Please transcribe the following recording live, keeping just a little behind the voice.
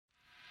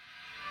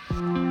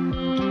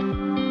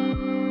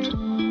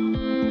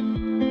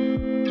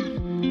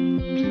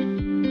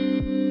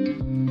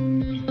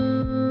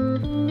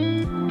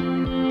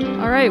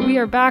right, we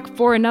are back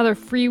for another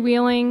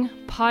freewheeling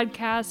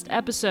podcast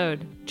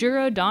episode,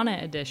 Giro Donna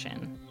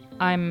edition.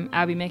 I'm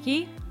Abby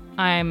Mickey.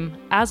 I'm,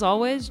 as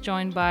always,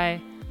 joined by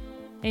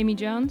Amy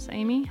Jones.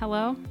 Amy,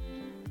 hello.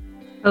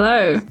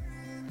 Hello.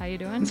 How you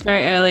doing? It's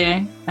very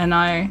early, and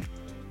I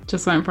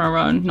just went for a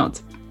run.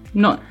 Not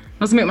to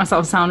make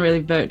myself sound really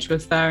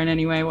virtuous there in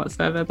any way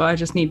whatsoever,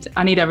 but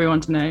I need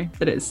everyone to know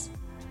that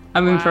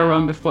I'm in for a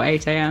run before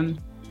 8 a.m.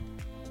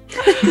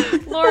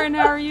 Lauren,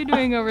 how are you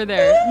doing over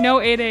there? No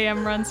 8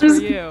 a.m. runs for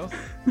you.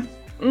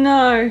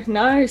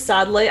 No,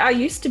 sadly. I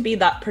used to be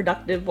that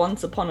productive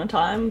once upon a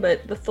time,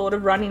 but the thought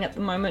of running at the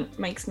moment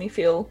makes me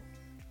feel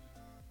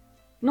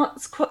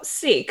not quite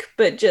sick,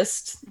 but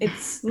just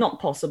it's not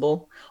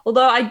possible.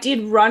 Although I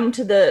did run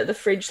to the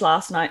fridge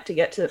last night to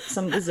get to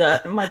some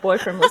dessert, and my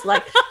boyfriend was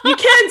like, "You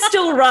can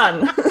still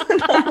run."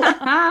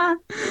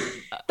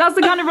 That's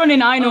the kind of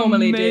running I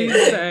normally do.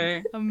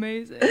 So.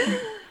 Amazing.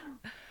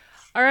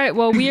 All right,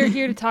 well, we are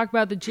here to talk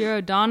about the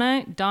Giro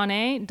Donna.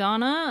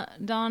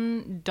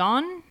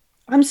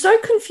 I'm so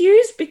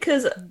confused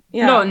because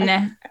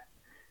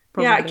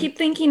I keep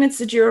thinking it's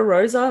the Giro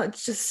Rosa.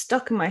 It's just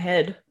stuck in my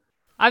head.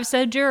 I've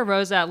said Giro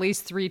Rosa at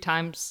least 3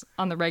 times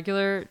on the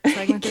regular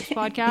Segment Tips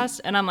podcast,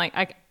 and I'm like,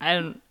 I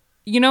don't.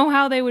 You know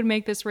how they would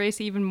make this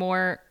race even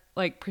more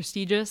like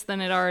prestigious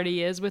than it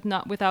already is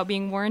without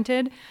being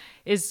warranted,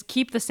 is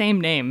keep the same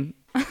name.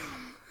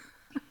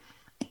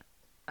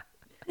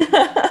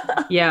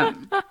 Yeah,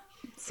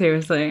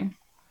 seriously.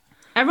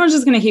 Everyone's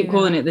just going to keep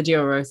calling it the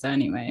Giro Rosa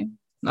anyway.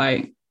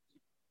 Like,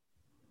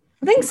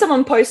 I think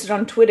someone posted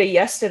on Twitter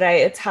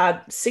yesterday it's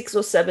had 6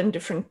 or 7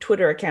 different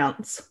Twitter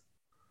accounts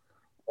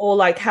or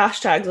like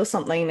hashtags or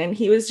something, and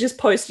he was just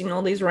posting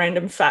all these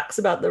random facts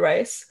about the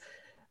race.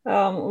 It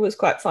was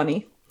quite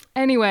funny.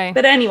 Anyway,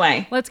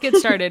 let's get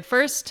started.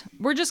 First,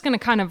 we're just going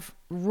to kind of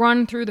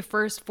run through the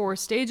first 4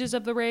 stages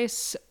of the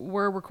race.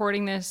 We're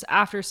recording this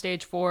after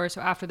stage 4,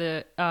 so after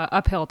the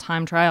uphill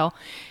time trial.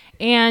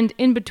 And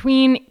in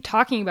between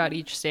talking about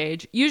each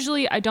stage,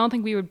 usually I don't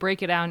think we would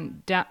break it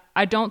down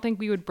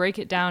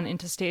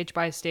into stage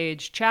by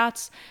stage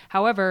chats.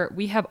 However,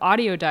 we have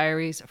audio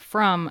diaries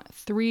from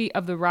 3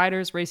 of the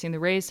riders racing the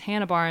race: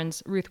 Hannah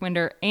Barnes, Ruth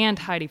Winder, and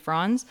Heidi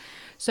Franz.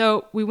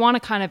 So we want to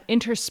kind of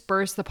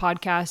intersperse the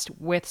podcast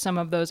with some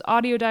of those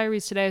audio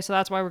diaries today. So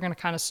that's why we're going to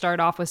kind of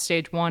start off with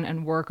stage 1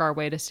 and work our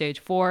way to stage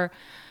 4.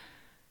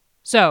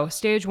 So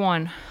stage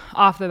 1,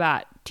 off the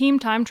bat, team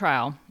time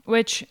trial,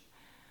 which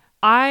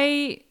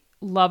I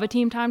love a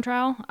team time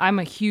trial. I'm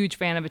a huge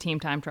fan of a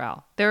team time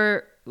trial.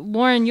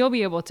 Lauren, you'll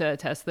be able to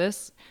attest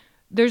this.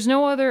 There's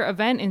no other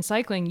event in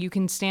cycling you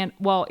can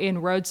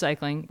in road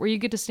cycling, where you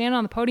get to stand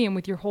on the podium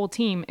with your whole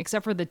team,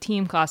 except for the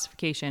team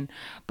classification.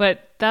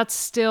 But that's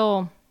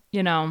still,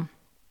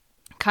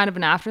 kind of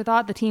an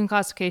afterthought. The team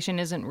classification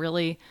isn't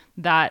really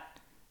that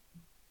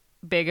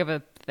big of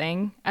a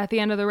thing at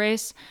the end of the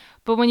race.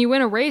 But when you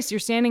win a race, you're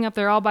standing up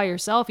there all by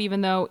yourself,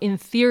 even though in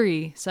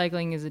theory,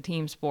 cycling is a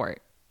team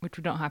sport, which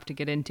we don't have to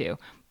get into.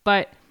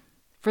 But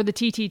for the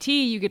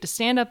TTT, you get to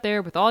stand up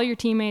there with all your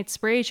teammates,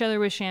 spray each other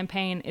with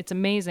champagne. It's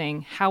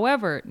amazing.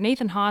 However,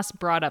 Nathan Haas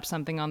brought up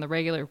something on the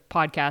regular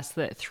podcast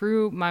that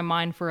threw my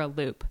mind for a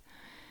loop.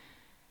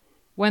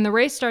 When the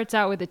race starts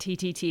out with the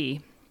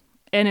TTT,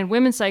 and in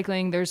women's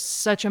cycling, there's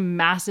such a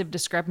massive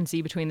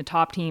discrepancy between the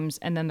top teams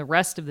and then the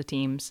rest of the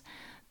teams,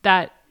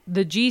 that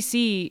the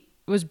GC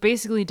was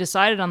basically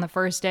decided on the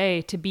first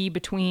day to be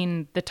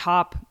between the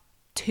top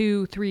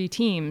 2-3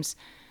 teams.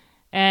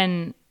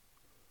 And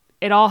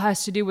it all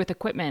has to do with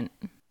equipment.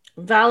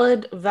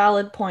 Valid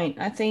point.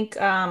 I think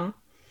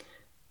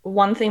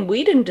one thing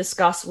we didn't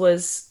discuss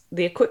was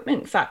the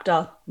equipment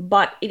factor,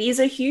 but it is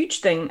a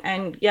huge thing.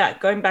 And yeah,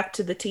 going back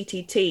to the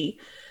TTT,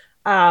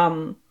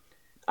 I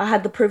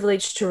had the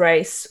privilege to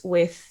race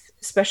with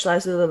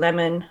Specialized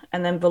Lululemon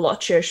and then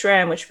Velocio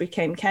SRAM, which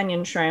became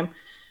Canyon SRAM.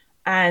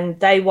 And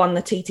they won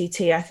the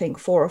TTT, I think,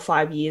 4 or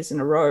 5 years in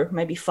a row,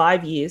 maybe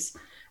 5 years.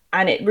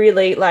 And it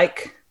really,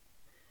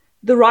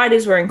 the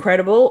riders were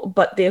incredible,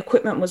 but the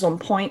equipment was on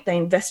point. They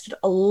invested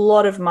a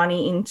lot of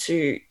money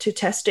into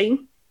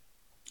testing.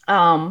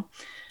 And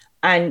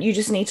you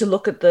just need to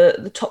look at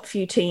the top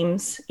few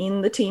teams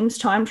in the team's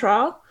time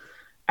trial.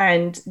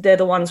 And they're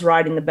the ones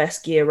riding the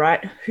best gear,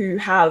 right? Who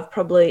have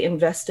probably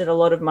invested a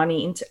lot of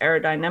money into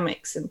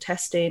aerodynamics and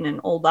testing and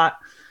all that.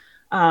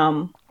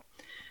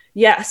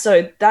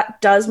 So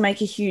that does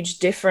make a huge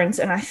difference.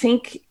 And I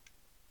think,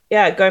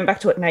 going back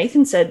to what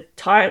Nathan said,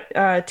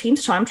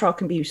 team's time trial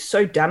can be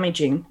so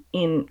damaging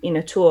in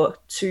a tour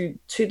to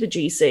the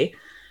GC.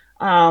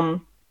 I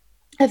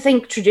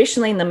think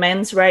traditionally in the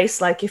men's race,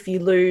 like if you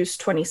lose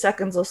 20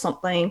 seconds or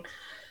something,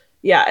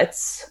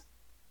 it's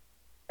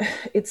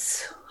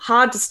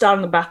hard to start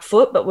on the back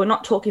foot, but we're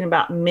not talking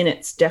about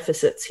minutes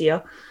deficits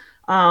here.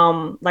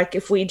 Like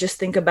if we just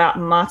think about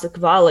Marta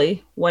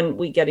Cavalli, when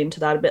we get into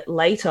that a bit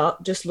later,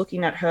 just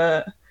looking at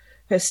her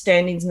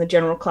standings in the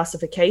general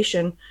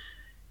classification,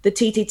 the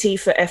TTT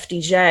for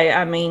FDJ,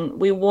 I mean,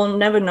 we will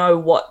never know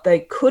what they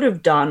could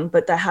have done,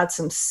 but they had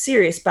some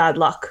serious bad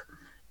luck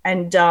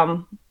and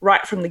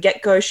right from the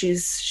get-go,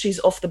 she's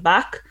off the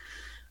back,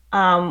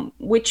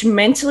 which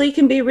mentally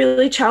can be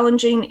really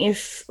challenging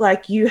if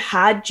like you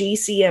had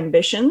GC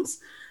ambitions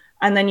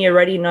and then you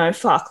already know,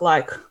 fuck,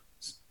 like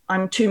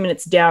I'm 2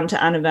 minutes down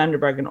to Anna van der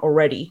Breggen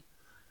already.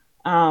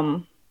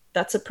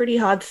 That's a pretty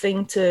hard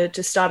thing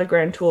to start a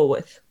Grand Tour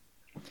with.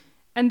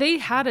 And they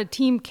had a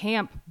team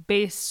camp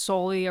based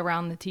solely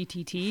around the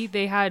TTT.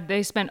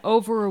 They spent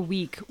over a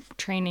week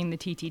training the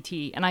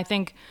TTT. And I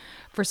think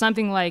for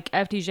something like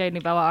FDJ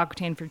Nivella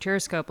Aquitaine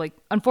Futuroscope, like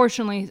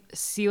unfortunately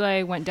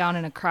Sile went down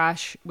in a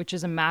crash, which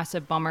is a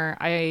massive bummer.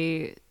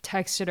 I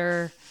texted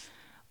her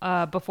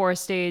before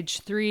stage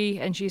 3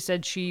 and she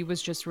said she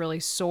was just really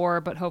sore,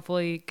 but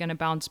hopefully gonna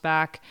bounce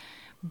back.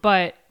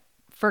 But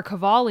for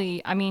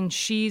Cavalli, I mean,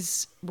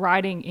 she's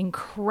riding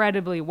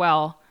incredibly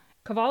well.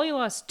 Cavalli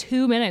lost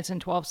 2 minutes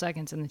and 12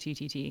 seconds in the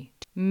TTT.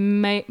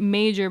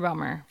 Major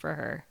bummer for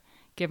her,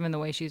 given the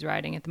way she's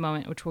riding at the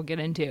moment, which we'll get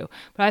into.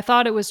 But I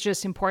thought it was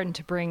just important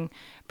to bring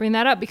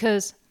that up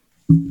because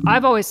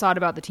I've always thought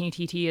about the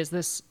TTT as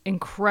this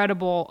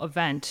incredible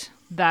event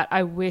that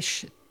I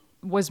wish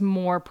was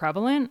more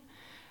prevalent.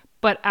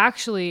 But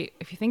actually,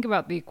 if you think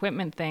about the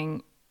equipment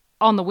thing,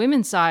 on the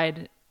women's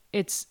side,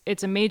 it's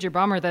a major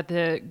bummer that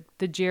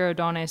the Giro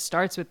Donne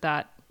starts with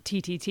that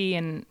TTT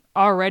and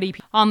already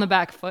on the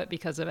back foot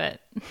because of it.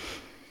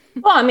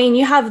 Well, I mean,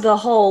 you have the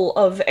whole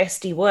of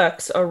SD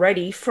Works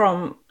already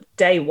from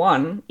day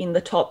one in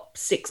the top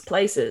 6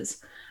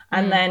 places.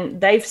 And then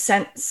they've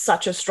sent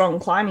such a strong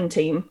climbing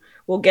team.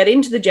 We'll get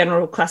into the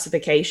general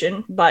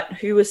classification, but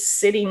who is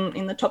sitting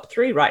in the top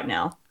 3 right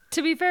now?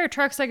 To be fair,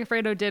 Trek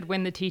Segafredo did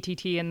win the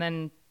TTT and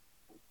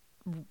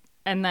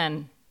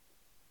then ...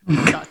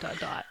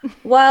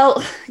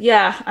 Well,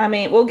 yeah, I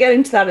mean, we'll get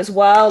into that as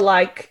well.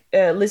 Like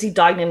Lizzie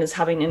Deignan is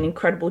having an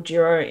incredible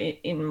Giro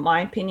in my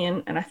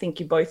opinion, and I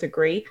think you both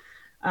agree.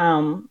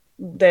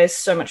 There's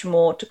so much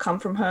more to come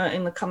from her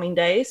in the coming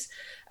days.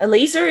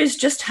 Elisa is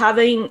just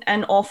having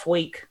an off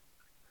week,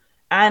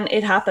 and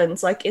it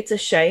happens. Like, it's a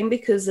shame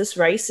because this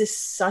race is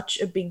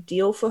such a big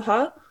deal for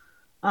her.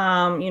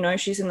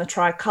 She's in the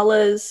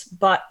tricolours,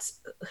 but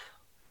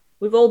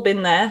we've all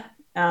been there.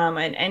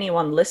 And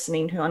anyone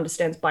listening who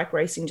understands bike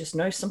racing just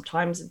knows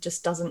sometimes it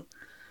just doesn't,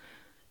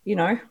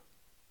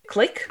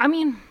 click. I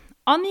mean,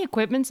 on the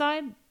equipment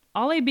side,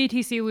 Ale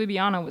BTC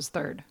Ljubljana was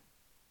 3rd,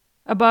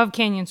 above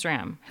Canyon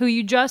SRAM, who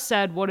you just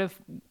said would have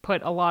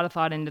put a lot of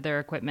thought into their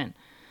equipment.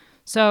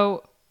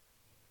 So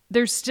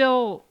there's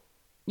still,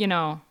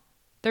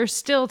 there's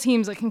still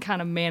teams that can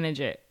kind of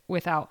manage it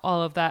without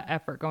all of that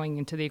effort going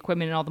into the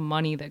equipment and all the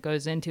money that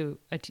goes into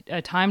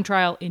a time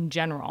trial in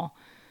general.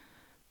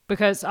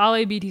 Because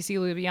Ale BTC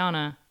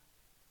Ljubljana,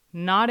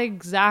 not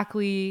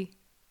exactly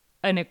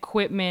an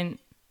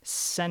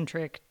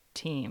equipment-centric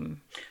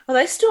team. Are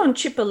they still on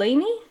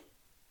Cipollini?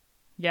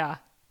 Yeah.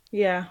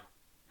 Yeah.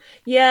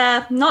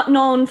 Yeah, not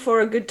known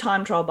for a good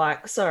time trial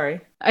bike,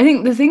 sorry. I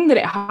think the thing that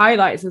it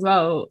highlights as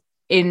well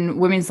in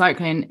women's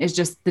cycling is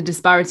just the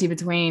disparity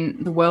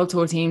between the World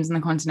Tour teams and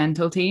the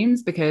Continental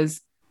teams,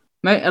 because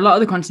a lot of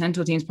the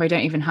Continental teams probably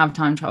don't even have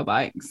time trial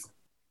bikes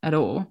at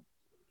all.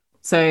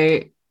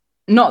 So...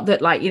 not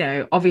that,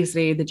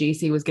 obviously the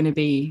GC was going to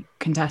be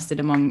contested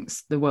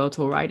amongst the World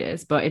Tour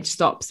riders, but it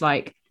stops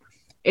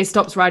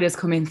riders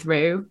coming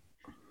through.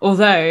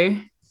 Although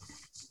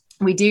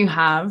we do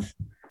have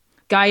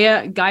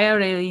Gaia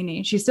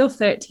Railini. She's still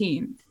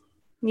 13th.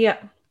 Yeah.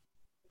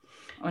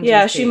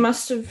 Yeah, she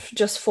must have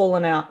just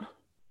fallen out.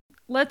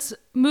 Let's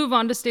move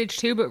on to stage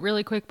 2, but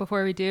really quick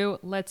before we do,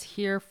 let's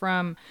hear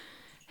from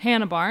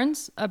Hannah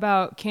Barnes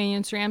about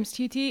Canyon SRAM's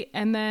TT,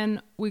 and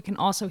then we can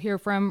also hear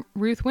from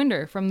Ruth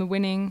Winder from the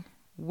winning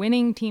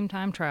team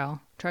time trial,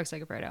 Trek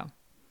Segafredo.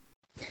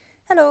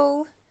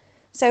 Hello.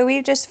 So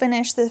we've just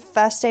finished the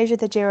first stage of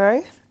the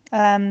Giro,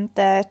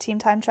 the team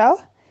time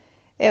trial.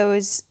 It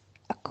was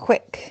a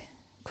quick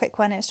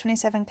one. It was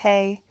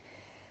 27k,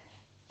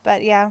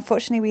 but yeah,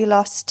 unfortunately we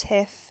lost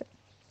Tiff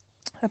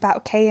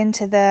about k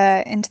into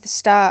the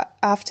start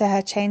after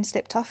her chain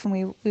slipped off, and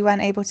we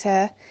weren't able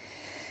to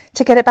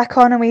get it back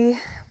on, and we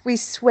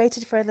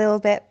waited for a little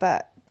bit,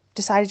 but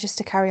decided just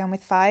to carry on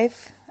with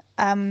 5,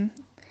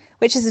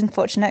 which is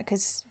unfortunate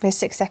because we're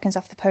 6 seconds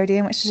off the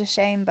podium, which is a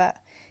shame.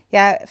 But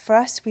yeah, for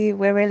us, we're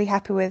really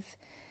happy with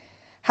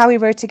how we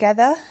rode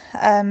together,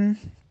 and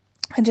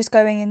just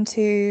going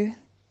into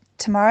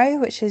tomorrow,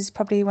 which is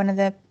probably one of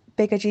the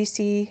bigger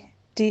GC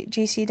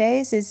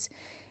days, is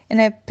in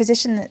a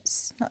position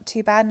that's not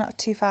too bad, not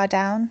too far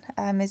down,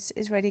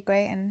 is really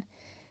great. And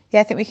yeah,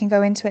 I think we can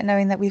go into it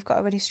knowing that we've got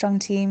a really strong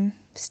team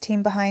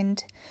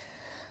behind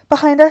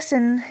us,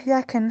 and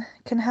yeah, can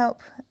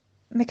help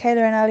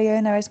Michaela and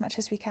Aliona as much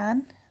as we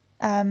can.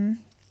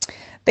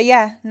 But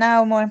yeah,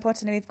 now more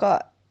importantly, we've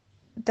got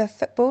the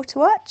football to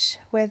watch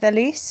with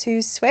Elise,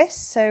 who's Swiss.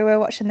 So we're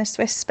watching the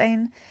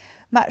Swiss-Spain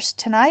match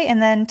tonight,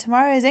 and then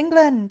tomorrow is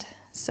England.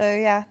 So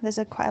yeah, there's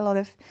quite a lot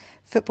of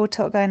football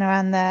talk going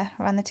around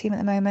the team at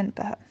the moment.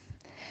 But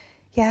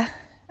yeah.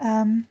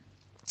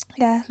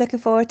 Looking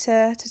forward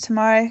to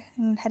tomorrow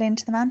and heading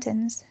to the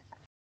mountains.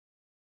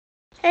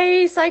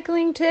 Hey,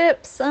 cycling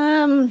tips.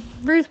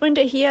 Ruth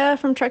Winter here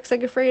from Trek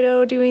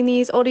Segafredo, doing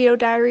these audio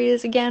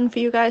diaries again for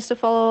you guys to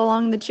follow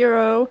along the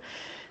Giro.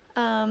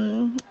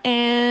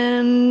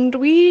 And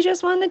we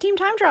just won the team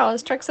time trial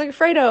as Trek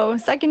Segafredo,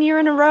 second year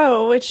in a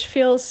row, which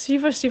feels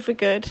super, super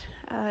good.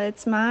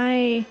 It's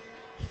my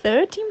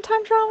third team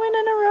time trial win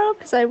in a row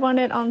because I won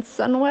it on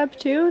Sunweb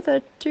too,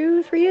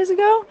 3 years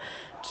ago?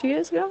 2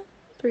 years ago?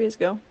 3 years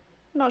ago.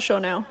 I'm not sure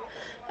now.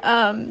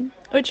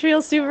 Which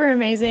feels super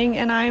amazing,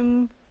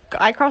 and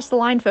I crossed the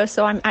line first,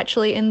 so I'm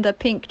actually in the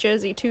pink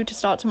jersey too to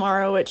start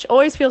tomorrow, which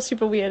always feels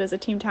super weird as a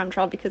team time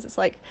trial because it's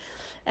like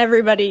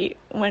everybody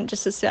went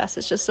just as fast.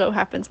 It just so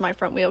happens my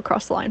front wheel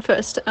crossed the line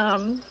first.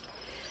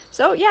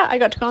 So yeah, I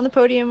got to go on the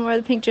podium and wear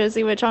the pink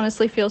jersey, which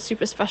honestly feels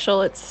super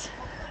special. It's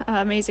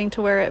amazing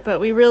to wear it, but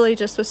we really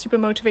just were super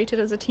motivated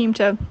as a team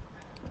to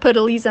put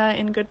Elisa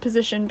in good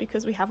position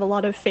because we have a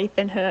lot of faith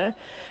in her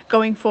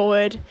going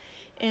forward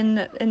in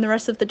the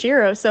rest of the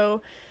Giro.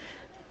 So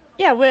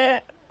yeah,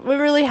 we're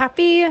really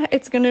happy.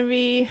 It's going to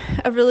be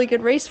a really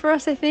good race for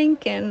us, I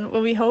think, and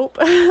we hope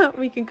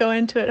we can go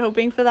into it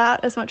hoping for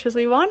that as much as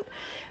we want,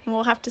 and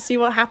we'll have to see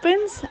what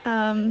happens.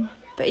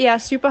 But yeah,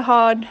 super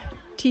hard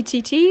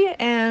TTT,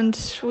 and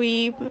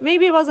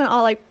maybe it wasn't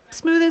all like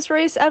smoothest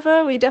race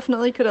ever. We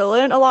definitely could have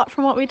learned a lot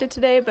from what we did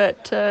today,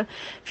 but to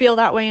feel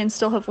that way and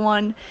still have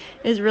won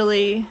is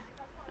really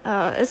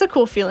it's a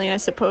cool feeling, I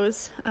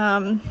suppose.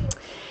 And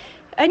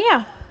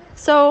yeah,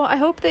 so I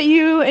hope that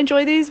you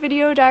enjoy these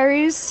video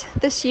diaries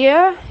this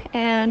year,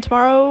 and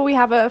tomorrow we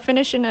have we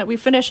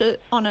finish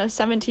it on a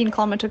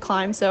 17-kilometer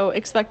climb, so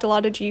expect a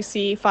lot of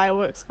GC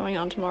fireworks going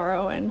on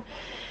tomorrow, and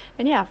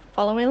yeah,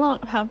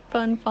 have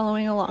fun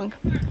following along.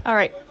 All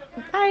right,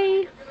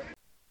 bye.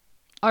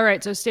 All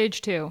right, so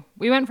stage 2.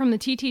 We went from the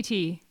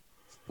TTT,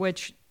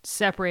 which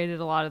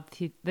separated a lot of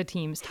the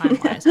teams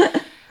time-wise,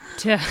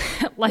 to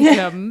like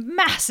a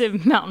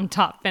massive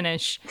mountaintop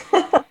finish.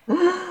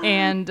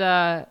 And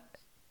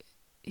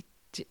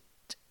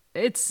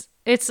it's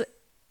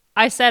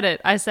I said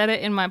it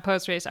in my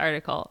post-race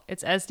article.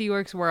 It's SD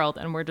Worx world,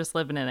 and we're just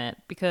living in it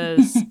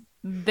because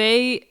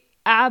they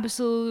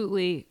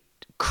absolutely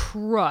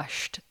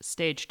crushed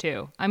stage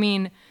 2. I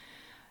mean,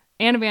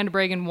 Anna van der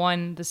Breggen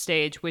won the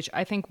stage, which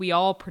I think we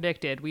all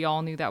predicted. We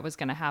all knew that was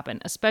going to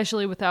happen,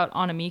 especially without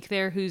Annemiek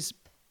there, who's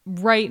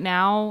right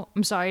now,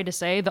 I'm sorry to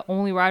say, the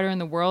only rider in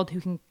the world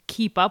who can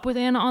keep up with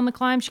Anna on the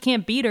climb. She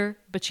can't beat her,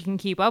 but she can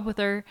keep up with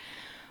her.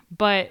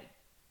 But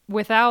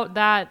without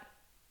that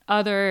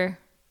other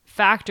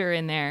factor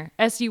in there,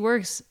 SD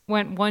Worx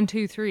went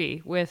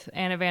 1-2-3 with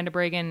Anna van der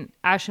Breggen,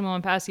 Ashley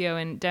Molen-Pasio,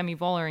 and Demi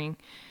Vollering.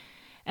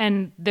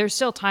 And there's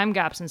still time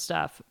gaps and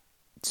stuff.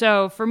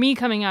 So for me,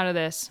 coming out of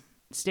this,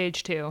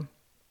 stage 2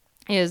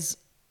 is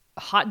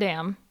hot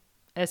damn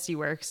SD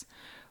Worx.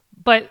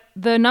 But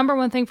the number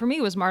one thing for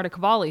me was Marta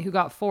Cavalli, who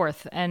got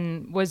 4th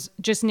and was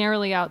just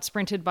narrowly out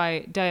sprinted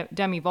by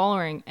Demi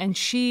Vollering. And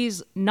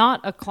she's not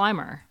a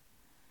climber.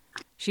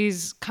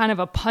 She's kind of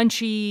a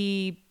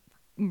punchy,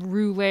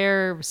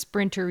 rouleur,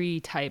 sprintery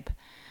type,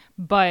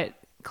 but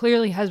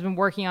clearly has been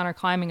working on her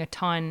climbing a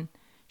ton.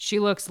 She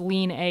looks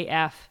lean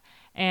AF,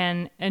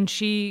 and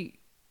she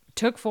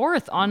took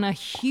 4th on a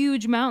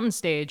huge mountain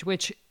stage,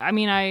 which, I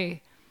mean,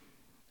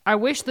 I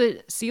wish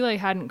that Sile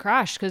hadn't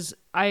crashed, because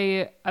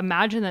I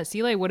imagine that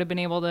Sile would have been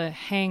able to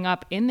hang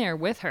up in there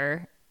with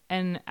her,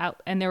 and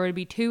there would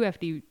be 2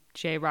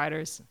 FDJ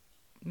riders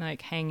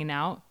like hanging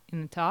out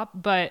in the top.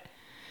 But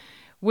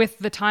with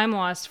the time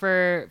loss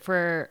for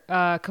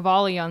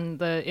Cavalli in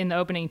the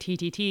opening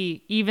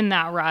TTT, even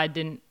that ride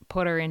didn't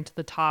put her into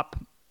the top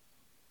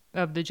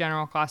of the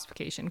general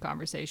classification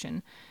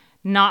conversation.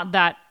 Not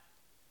that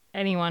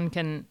anyone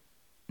can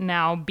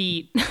now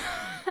beat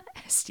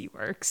SD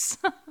Worx.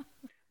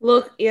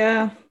 Look,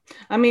 yeah.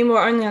 I mean,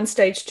 we're only on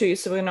stage 2,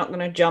 so we're not going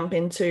to jump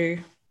into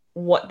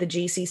what the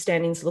GC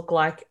standings look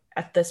like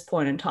at this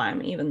point in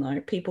time, even though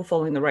people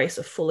following the race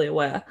are fully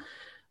aware.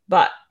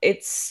 But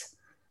it's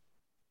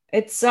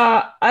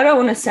I don't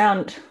want to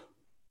sound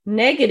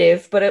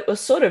negative, but it was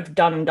sort of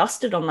done and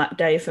dusted on that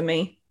day for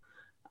me.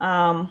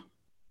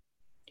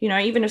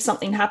 Even if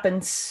something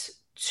happens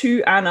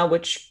to Anna,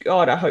 which,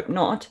 God, I hope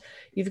not,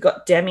 you've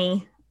got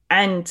Demi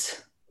and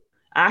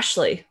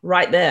Ashley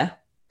right there.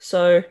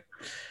 So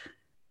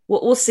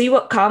we'll see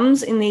what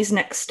comes in these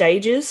next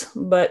stages.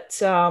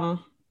 But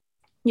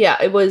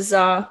it was,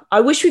 I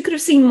wish we could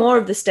have seen more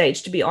of the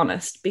stage, to be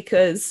honest,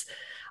 because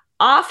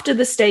after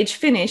the stage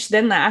finished,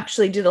 then they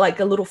actually did like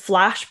a little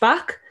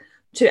flashback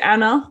to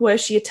Anna where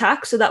she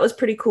attacked. So that was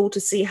pretty cool to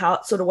see how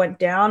it sort of went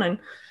down and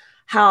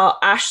how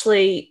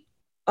Ashley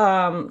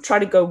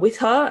tried to go with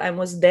her and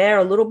was there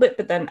a little bit,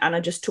 but then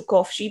Anna just took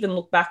off. She even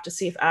looked back to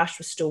see if Ash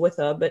was still with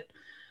her, but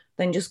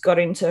then just got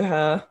into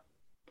her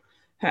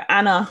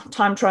Anna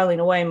time trialing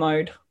away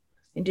mode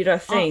and did her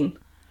thing.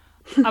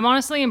 I'm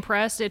honestly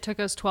impressed. It took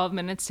us 12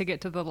 minutes to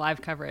get to the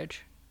live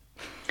coverage.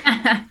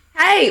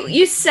 Hey,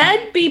 you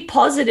said be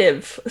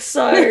positive.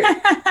 So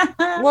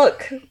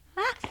look.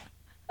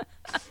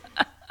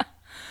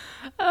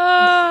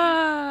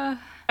 I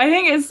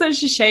think it's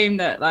such a shame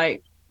that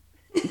like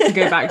to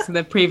go back to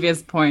the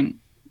previous point.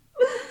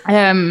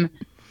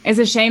 It's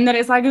a shame that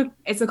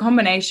it's a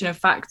combination of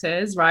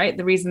factors, right?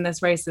 The reason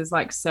this race is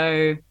like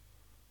so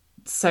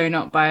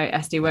not by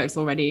SD Worx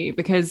already,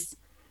 because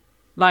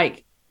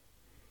like,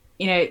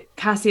 you know,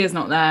 Cassia's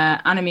not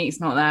there, Annemiek's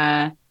not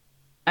there,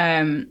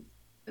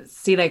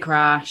 Sile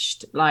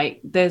crashed, like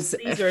there's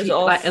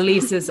like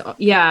Elise's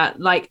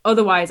like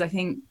otherwise I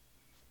think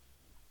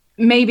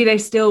maybe they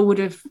still would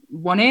have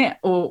won it,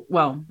 or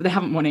well, they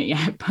haven't won it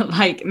yet, but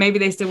like maybe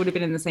they still would have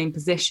been in the same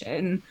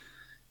position,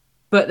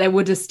 but there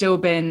would have still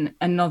been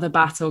another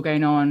battle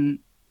going on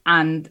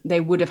and they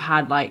would have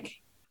had like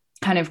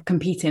kind of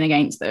competing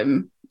against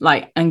them,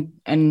 like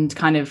and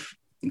kind of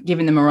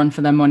giving them a run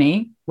for their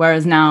money.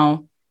 Whereas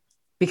now,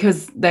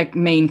 because their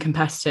main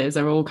competitors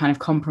are all kind of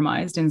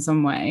compromised in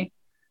some way,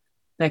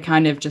 they're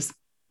kind of just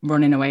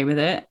running away with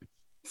it.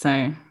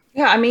 So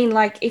yeah, I mean,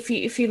 like if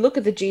you look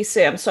at the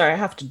GC, I'm sorry, I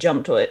have to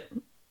jump to it.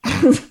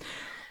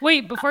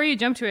 Wait, before you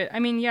jump to it, I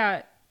mean,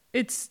 yeah,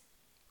 it's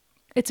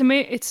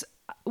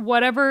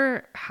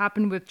whatever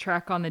happened with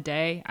Trek on the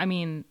day. I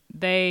mean,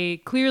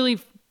 they clearly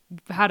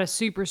had a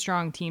super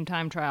strong team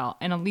time trial,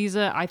 and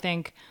Elisa, I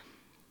think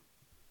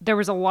there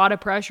was a lot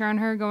of pressure on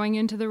her going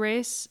into the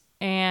race,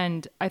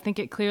 and I think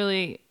it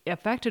clearly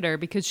affected her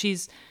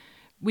because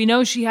we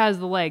know she has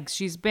the legs.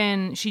 She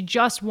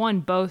just won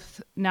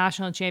both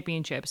national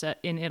championships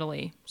in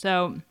Italy.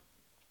 So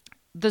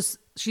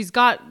she's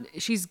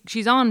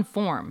on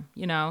form,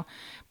 you know.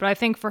 But I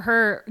think for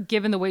her,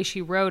 given the way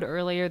she rode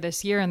earlier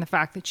this year and the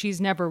fact that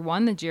she's never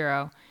won the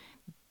Giro,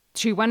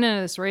 she went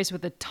into this race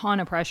with a ton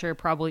of pressure,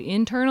 probably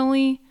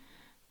internally,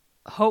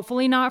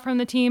 hopefully not from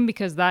the team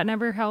because that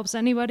never helps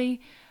anybody.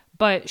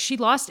 But she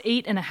lost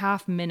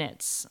 8.5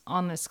 minutes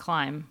on this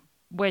climb,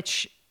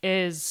 which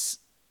is,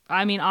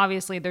 I mean,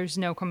 obviously there's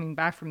no coming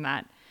back from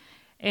that.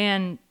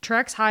 And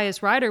Trek's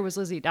highest rider was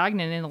Lizzie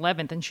Deignan in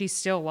 11th, and she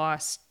still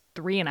lost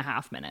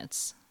 3.5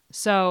 minutes.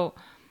 So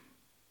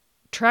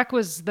Trek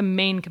was the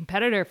main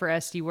competitor for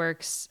SD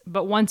Worx.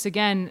 But once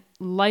again,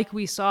 like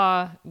we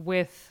saw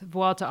with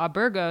Vuelta a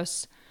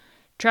Burgos,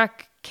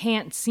 Trek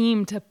can't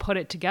seem to put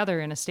it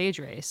together in a stage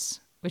race,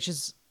 which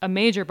is a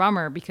major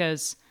bummer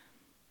because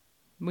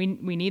we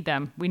need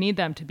them. We need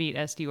them to beat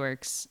SD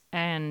Worx.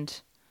 And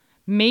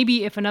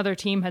maybe if another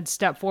team had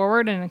stepped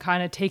forward and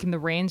kind of taken the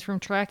reins from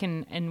Trek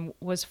and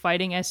was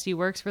fighting SD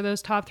Worx for those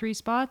top 3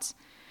 spots.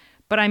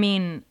 But I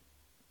mean,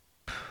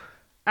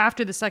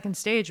 after the second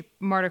stage,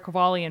 Marta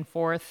Cavalli in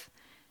 4th,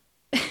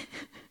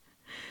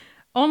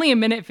 only a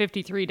minute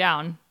 53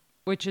 down,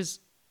 which is,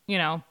 you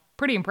know,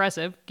 pretty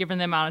impressive given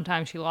the amount of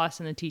time she lost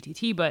in the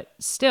TTT. But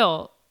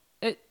still,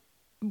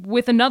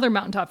 with another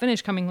mountaintop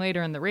finish coming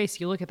later in the race,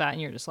 you look at that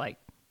and you're just like,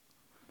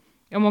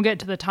 and we'll get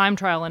to the time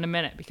trial in a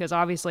minute because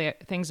obviously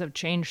things have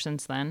changed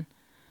since then.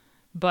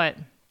 But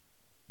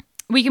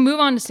we can move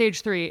on to stage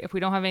 3 if we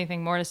don't have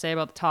anything more to say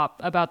about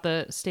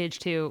the stage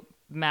 2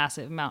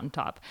 massive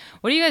mountaintop.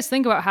 What do you guys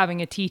think about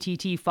having a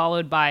TTT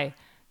followed by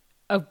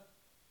a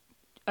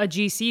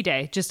GC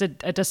day? Just a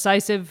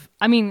decisive,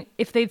 I mean,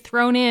 if they'd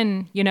thrown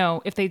in, you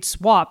know, if they'd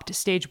swapped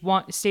stage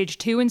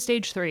 2 and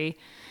stage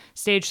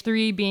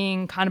 3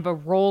 being kind of a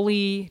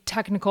rolly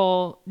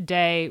technical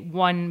day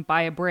won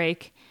by a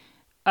break,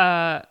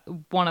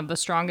 one of the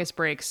strongest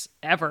breaks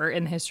ever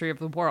in the history of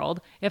the world.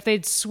 If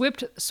they'd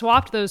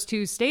swapped those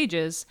 2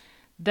 stages,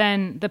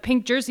 then the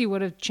pink jersey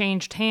would have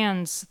changed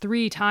hands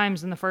 3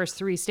 times in the first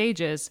 3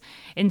 stages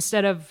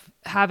instead of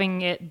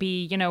having it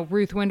be, you know,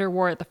 Ruth Winder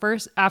wore it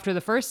after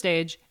the first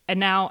stage and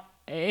now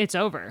it's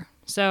over.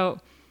 So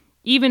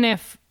even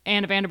if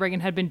Anna van der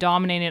Breggen had been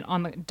dominant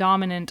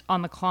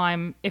on the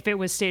climb, if it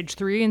was stage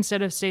 3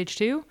 instead of stage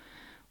 2,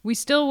 we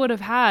still would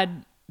have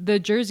had the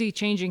jersey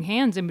changing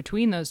hands in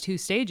between those 2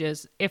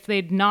 stages if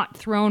they'd not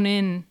thrown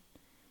in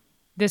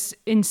this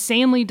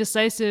insanely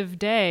decisive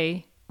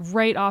day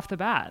right off the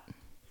bat.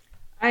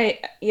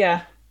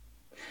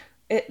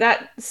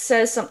 That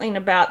says something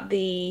about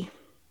the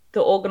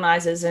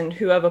organizers and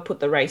whoever put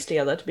the race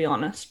together, to be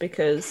honest,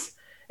 because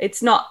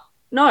it's not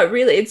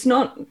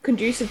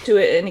conducive to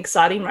an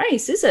exciting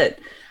race, is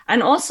it?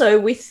 And also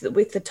with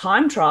the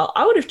time trial,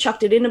 I would have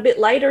chucked it in a bit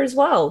later as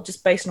well,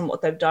 just based on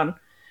what they've done.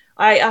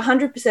 I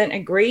 100%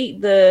 agree.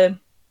 The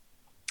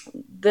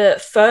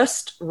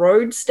first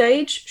road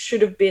stage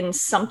should have been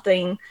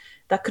something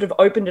that could have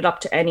opened it up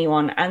to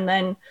anyone. And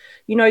then,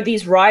 you know,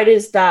 these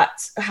riders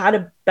that had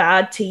a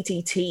bad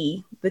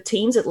TTT, the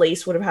teams at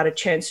least would have had a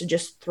chance to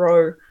just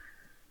throw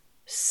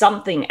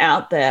something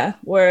out there,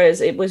 whereas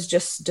it was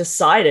just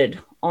decided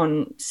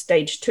on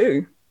stage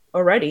 2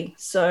 already.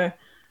 So,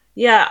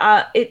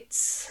 yeah,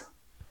 it's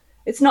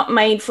not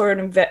made for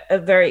a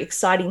very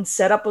exciting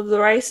setup of the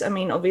race. I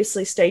mean,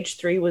 obviously stage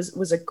 3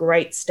 was a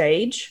great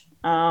stage,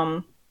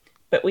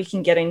 but we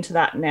can get into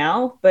that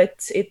now.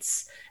 But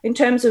it's, in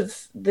terms of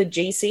the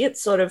GC,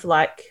 it's sort of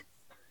like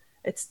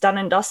it's done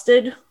and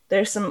dusted.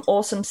 There's some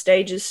awesome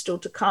stages still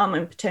to come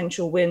and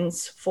potential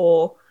wins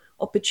for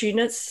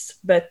opportunists.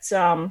 But,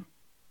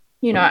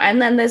 you know,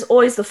 and then there's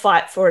always the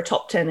fight for a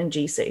top 10 in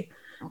GC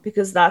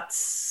because that's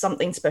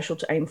something special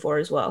to aim for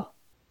as well.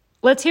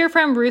 Let's hear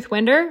from Ruth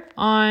Winder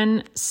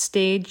on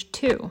stage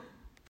 2.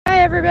 Hi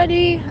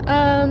everybody,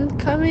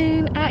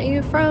 coming at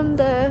you from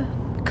the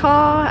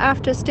car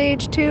after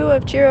stage 2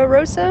 of Giro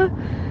Rosa.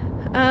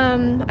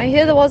 I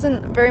hear there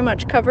wasn't very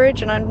much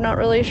coverage, and I'm not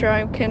really sure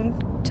I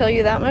can tell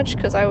you that much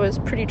because I was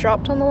pretty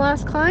dropped on the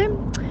last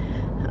climb.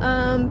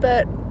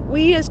 But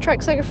we as Trek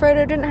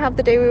Segafredo didn't have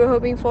the day we were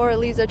hoping for.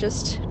 Elisa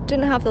just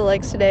didn't have the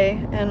legs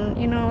today, and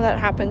you know that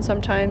happens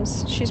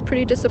sometimes. She's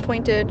pretty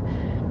disappointed,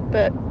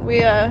 but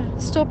we are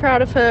still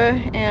proud of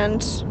her,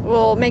 and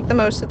we'll make the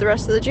most of the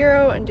rest of the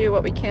Giro and do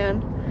what we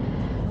can.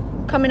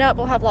 Coming up,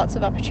 we'll have lots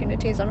of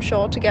opportunities, I'm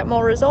sure, to get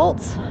more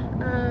results.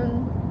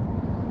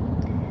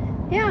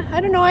 Yeah,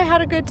 I don't know, I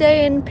had a good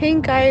day in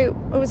pink. It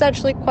was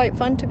actually quite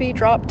fun to be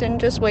dropped and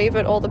just wave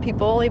at all the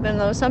people, even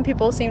though some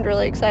people seemed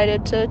really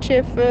excited to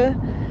cheer for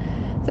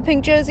the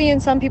pink jersey,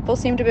 and some people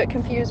seemed a bit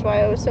confused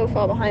why I was so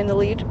far behind the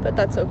lead, but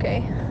that's okay.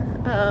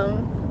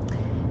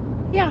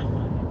 Yeah,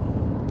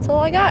 that's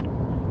all I got.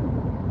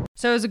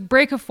 So it was a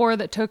break of 4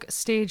 that took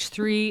stage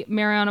 3.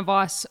 Marianne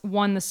Vos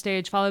won the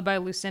stage, followed by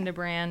Lucinda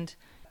Brand,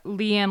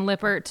 Leanne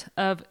Lippert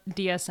of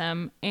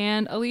DSM,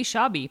 and Elise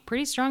Chabi.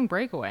 Pretty strong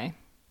breakaway.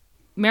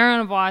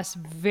 Marianne Vos,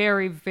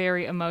 very,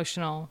 very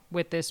emotional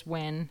with this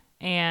win.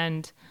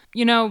 And,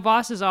 you know,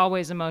 Vos is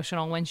always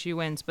emotional when she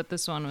wins, but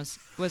this one was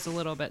a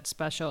little bit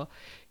special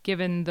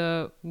given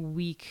the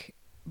week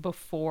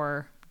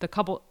before, a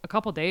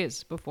couple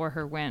days before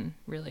her win,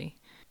 really.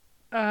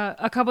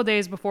 A couple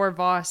days before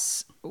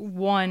Vos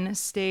won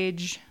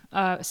stage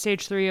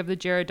 3 of the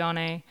Giro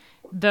Donne,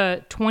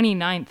 the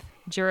 29th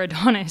Giro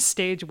Donne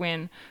stage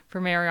win for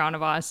Marianne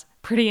Vos.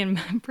 Pretty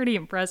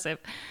impressive.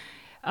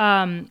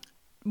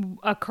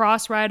 A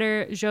cross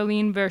rider,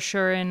 Jolene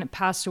Verschuren,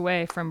 passed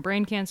away from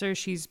brain cancer.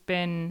 She's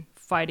been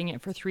fighting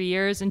it for 3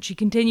 years, and she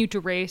continued to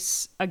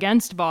race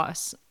against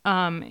Vos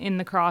in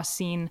the cross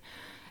scene.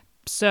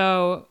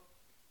 So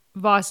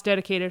Vos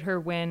dedicated her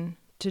win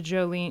to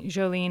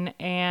Jolene,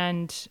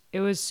 and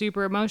it was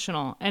super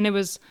emotional. And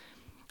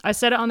I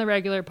said it on the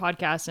regular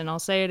podcast, and I'll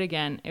say it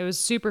again. It was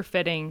super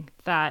fitting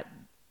that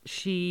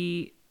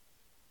she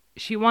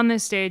won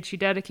this stage. She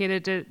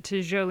dedicated to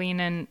Jolene,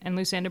 and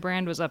Lucinda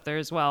Brand was up there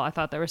as well. I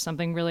thought there was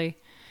something really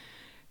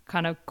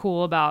kind of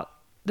cool about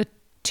the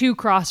 2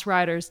 cross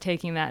riders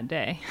taking that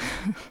day.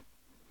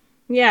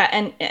 Yeah,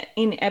 and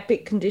in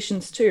epic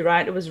conditions too,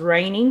 right? It was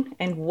raining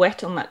and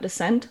wet on that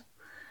descent.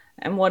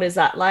 And what is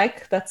that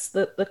like? That's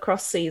the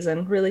cross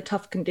season, really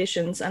tough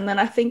conditions. And then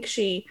I think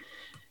she,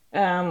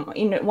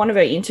 in one of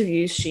her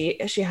interviews, she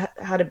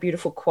had a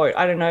beautiful quote.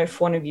 I don't know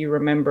if one of you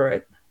remember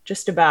it,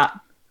 just about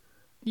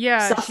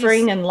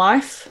suffering and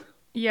life.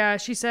 Yeah,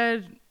 she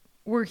said,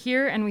 "We're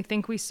here and we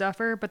think we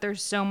suffer, but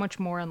there's so much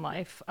more in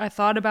life. I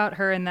thought about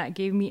her and that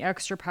gave me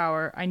extra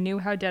power. I knew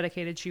how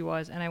dedicated she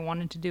was, and I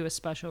wanted to do a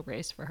special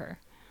race for her."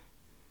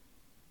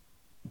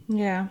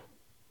 Yeah.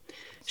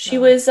 She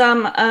was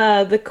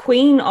the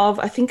queen of,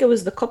 I think it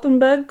was the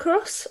Koppenberg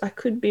Cross. I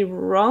could be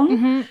wrong.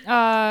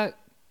 Mm-hmm.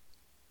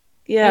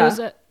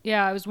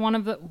 Yeah. It was one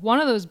of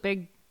those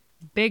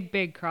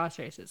big cross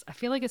races. I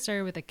feel like it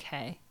started with a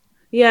K.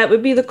 Yeah, it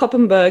would be the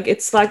Koppenberg.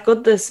 It's like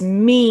got this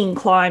mean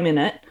climb in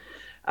it.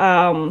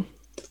 And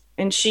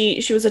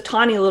she was a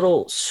tiny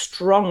little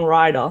strong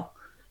rider.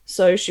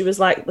 So she was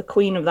like the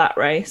queen of that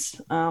race.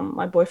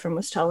 My boyfriend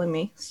was telling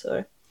me.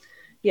 So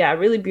yeah,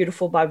 really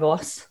beautiful by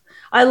Vos.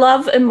 I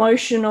love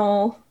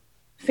emotional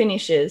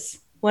finishes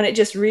when it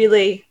just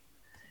really,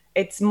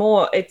 it's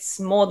more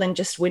than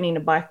just winning a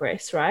bike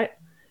race, right?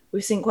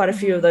 We've seen quite a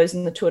few of those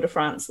in the Tour de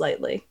France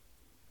lately.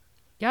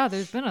 Yeah,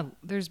 there's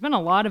been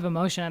a lot of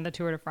emotion at the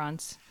Tour de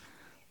France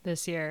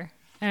this year,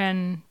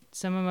 and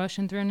some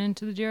emotion thrown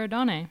into the Giro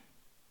Donne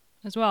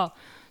as well.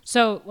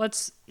 So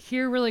let's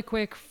hear really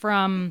quick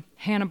from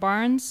Hannah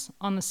Barnes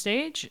on the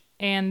stage,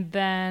 and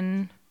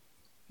then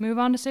move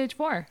on to stage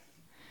 4.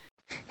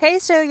 Hey,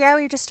 so yeah,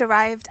 we just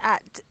arrived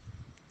at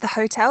the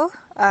hotel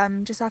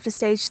just after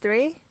stage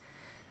 3.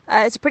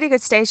 It's a pretty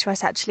good stage for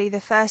us, actually. The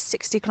first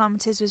 60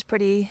 kilometers was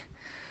pretty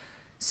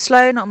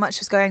slow, not much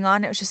was going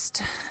on. It was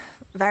just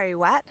very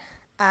wet.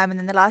 And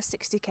then the last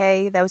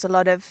 60k, there was a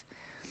lot of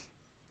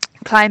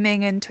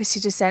climbing and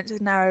twisty descents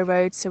with narrow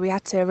roads, so we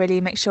had to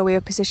really make sure we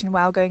were positioned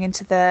well going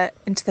into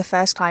the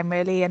first climb,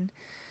 really. And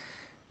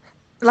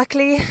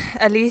luckily,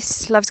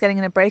 Elise loves getting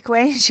in a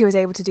breakaway. She was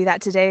able to do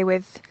that today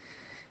with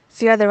a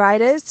few other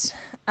riders,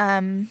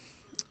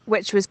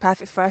 which was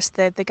perfect for us.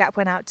 The gap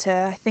went out to,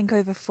 I think,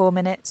 over 4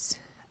 minutes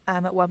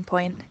at one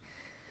point.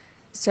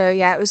 So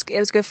yeah, it was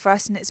good for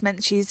us, and it's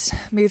meant she's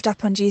moved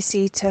up on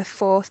GC to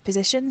 4th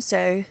position.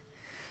 So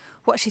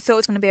what she thought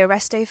was going to be a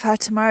rest day for her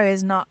tomorrow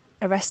is not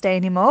a rest day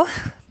anymore.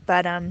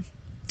 But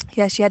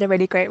yeah, she had a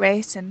really great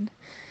race, and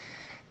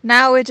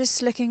now we're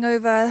just looking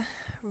over a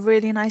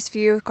really nice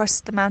view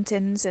across the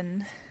mountains,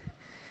 and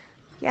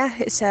yeah,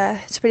 it's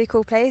a pretty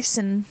cool place.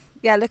 And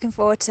yeah, looking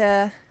forward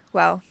to,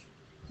 well,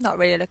 not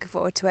really looking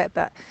forward to it,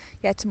 but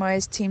yeah,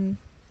 tomorrow's team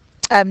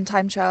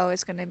time trial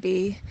is going to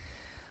be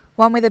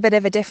one with a bit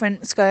of a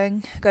difference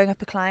going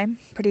up a climb,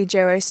 pretty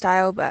Giro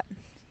style, but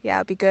yeah,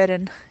 it'll be good.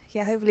 And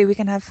yeah, hopefully we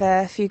can have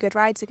a few good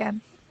rides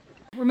again.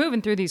 We're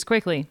moving through these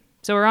quickly.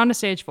 So we're on to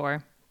stage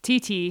 4,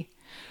 TT,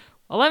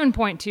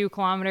 11.2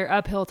 kilometer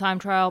uphill time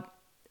trial.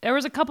 There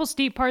was a couple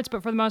steep parts,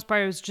 but for the most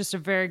part, it was just a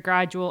very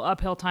gradual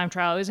uphill time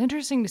trial. It was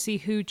interesting to see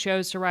who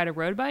chose to ride a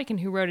road bike and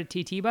who rode a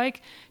TT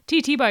bike.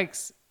 TT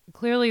bike's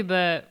clearly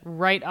the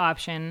right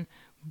option,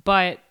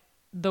 but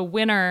the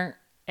winner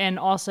and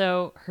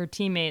also her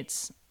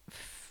teammates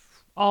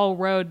all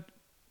rode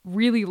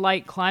really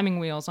light climbing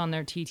wheels on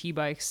their TT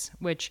bikes,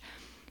 which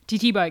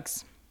TT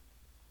bikes,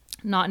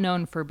 not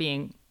known for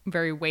being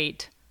very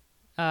weight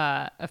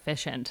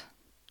efficient.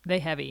 They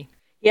heavy.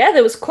 Yeah,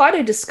 there was quite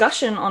a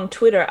discussion on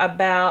Twitter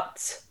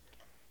about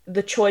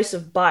the choice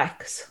of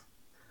bikes.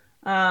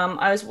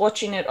 I was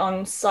watching it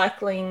on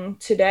Cycling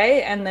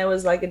Today, and there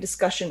was like a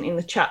discussion in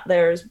the chat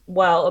there as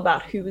well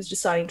about who was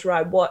deciding to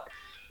ride what.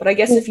 But I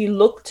guess if you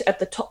looked at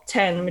the top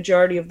 10, the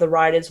majority of the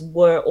riders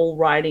were all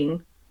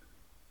riding,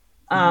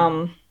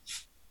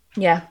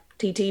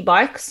 TT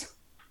bikes.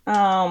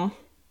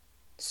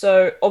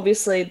 So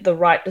obviously the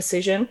right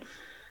decision.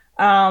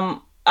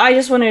 I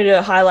just wanted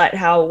to highlight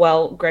how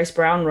well Grace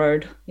Brown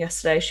rode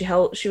yesterday.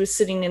 She was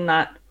sitting in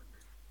that,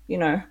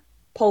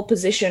 pole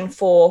position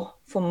for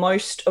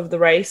most of the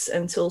race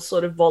until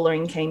sort of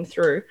Vollering came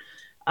through.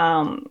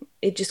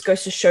 It just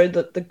goes to show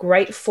that the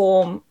great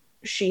form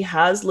she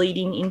has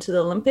leading into the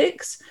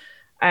Olympics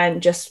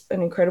and just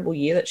an incredible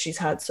year that she's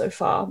had so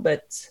far.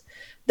 But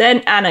then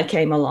Anna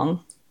came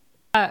along.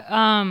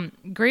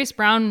 Grace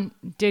Brown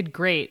did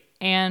great.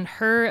 And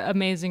her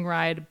amazing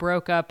ride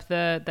broke up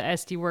the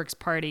SD Works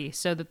party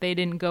so that they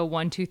didn't go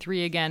 1, 2,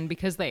 3 again,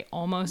 because they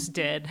almost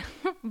did.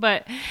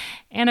 But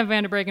Anna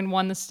van der Breggen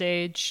won the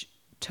stage,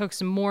 took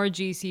some more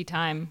GC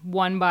time,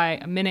 won by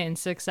 1 minute and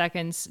 6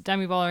 seconds.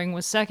 Demi Vollering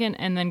was second,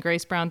 and then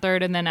Grace Brown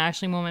third, and then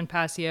Ashley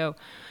Moolman-Pasio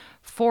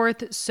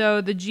fourth.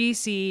 So the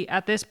GC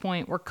at this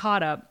point, we're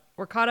caught up.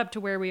 We're caught up to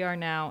where we are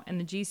now,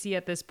 and the GC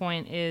at this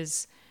point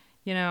is,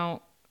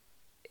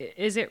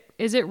 is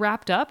it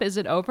wrapped up? Is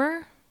it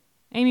over?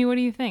 Amy, what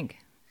do you think?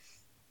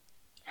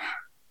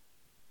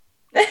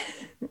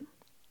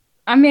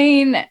 I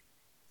mean,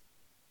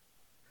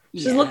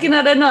 she's looking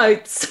at her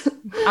notes.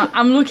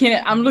 I'm looking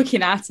at it. I'm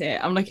looking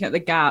at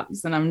the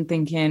gaps, and I'm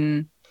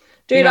thinking,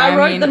 dude, I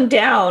wrote them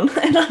down,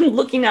 and I'm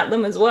looking at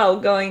them as well,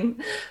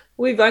 going,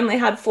 we've only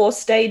had 4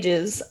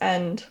 stages,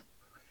 and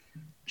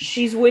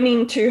she's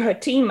winning to her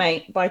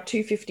teammate by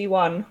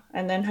 2:51,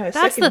 and then her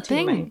second teammate.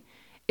 Thing.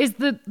 Is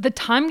the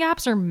time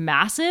gaps are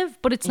massive,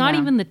 but it's not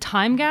even the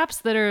time gaps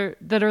that are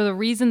the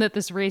reason that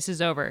this race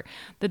is over.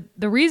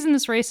 The reason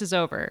this race is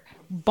over,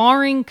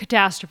 barring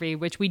catastrophe,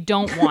 which we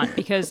don't want,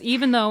 because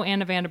even though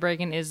Anna van der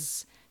Breggen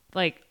is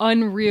like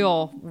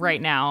unreal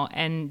right now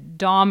and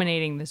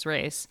dominating this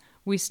race,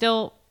 we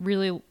still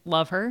really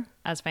love her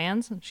as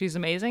fans. She's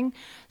amazing.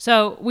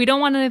 So we don't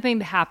want anything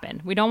to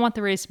happen. We don't want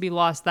the race to be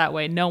lost that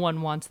way. No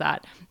one wants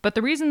that. But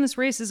the reason this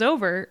race is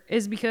over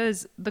is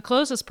because the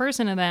closest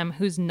person to them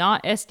who's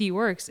not SD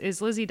Works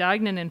is Lizzie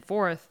Deignan in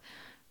fourth,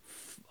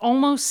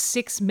 almost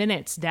 6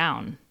 minutes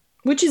down.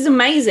 Which is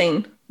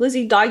amazing.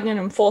 Lizzie Deignan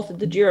in fourth at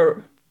the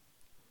Giro.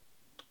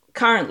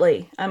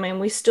 Currently, I mean,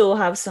 we still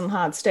have some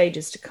hard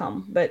stages to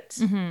come, but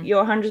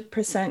you're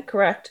 100%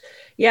 correct.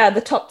 Yeah, the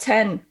top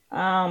 10,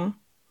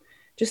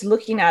 just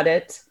looking at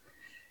it,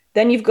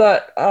 then you've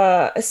got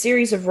a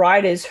series of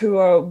riders who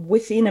are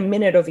within a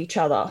minute of each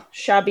other.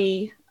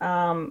 Shabby,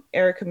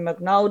 Erica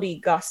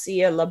Magnaldi,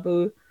 Garcia,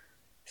 Labou,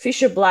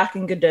 Fisher Black,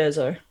 and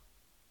Gadurzo.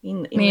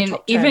 In the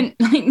top 10. Even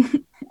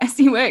like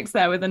SD Works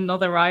there with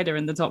another rider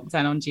in the top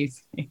 10 on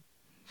GC.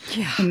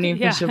 Yeah. New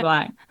Fisher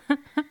Black.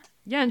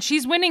 Yeah, and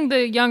she's winning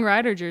the Young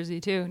Rider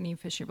jersey too, Neve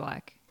Fisher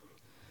Black.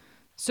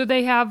 So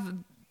they have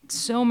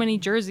so many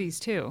jerseys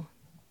too.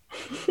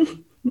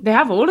 They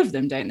have all of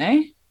them, don't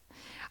they?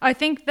 I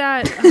think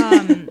that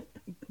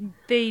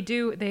they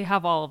do. They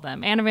have all of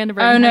them. Anna van der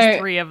Breggen has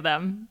 3 of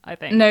them, I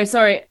think. No,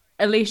 sorry.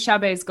 Elise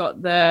Chabet's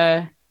got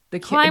the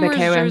Climber's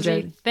KOM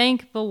jersey.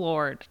 Thank the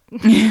Lord.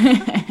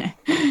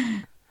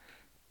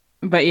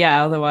 But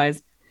yeah,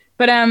 otherwise.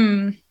 But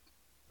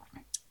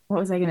what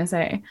was I going to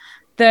say?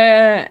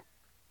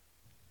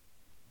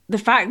 The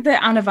fact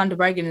that Anna van der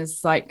Breggen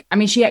is like, I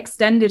mean, she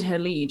extended her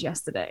lead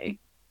yesterday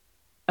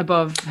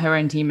above her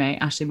own teammate,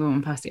 Ashley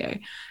Moolman-Pasio.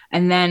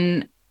 And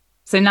then,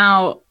 so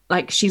now,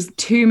 like, she's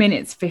 2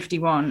 minutes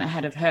 51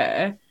 ahead of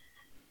her.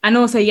 And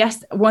also,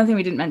 yes, one thing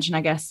we didn't mention,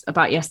 I guess,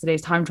 about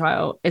yesterday's time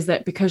trial is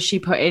that because she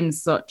put in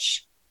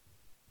such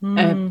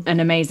an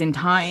amazing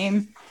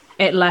time,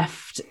 it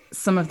left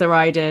some of the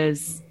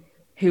riders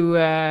who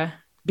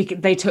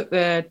they took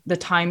the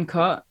time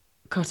cut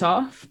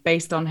off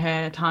based on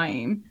her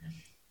time.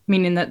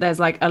 Meaning that there's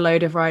like a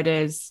load of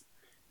riders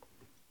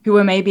who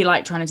were maybe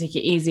like trying to take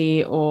it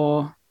easy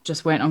or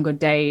just weren't on good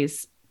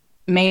days,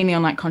 mainly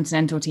on like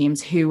continental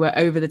teams who were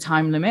over the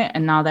time limit,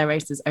 and now their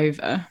race is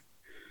over.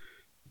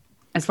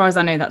 As far as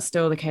I know, that's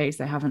still the case.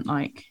 They haven't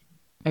like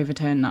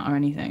overturned that or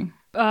anything.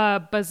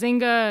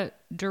 Bazinga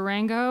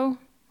Durango,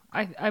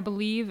 I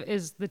believe,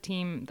 is the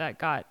team that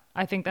got,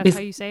 I think that's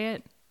how you say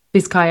it.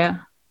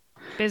 Bizkaia,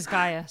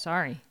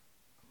 sorry.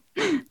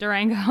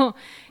 Durango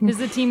is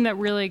the team that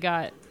really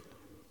got.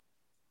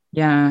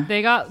 Yeah.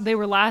 They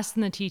were last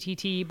in the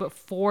TTT, but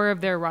 4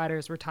 of their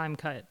riders were time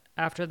cut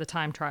after the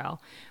time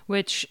trial,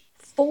 which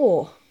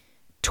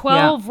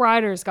 12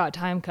 riders got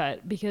time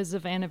cut because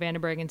of Anna van der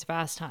Breggen's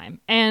fast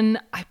time. And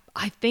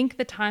I think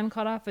the time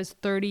cutoff is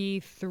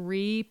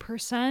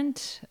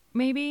 33%,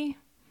 maybe.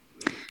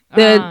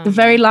 The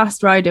very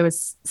last rider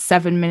was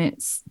 7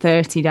 minutes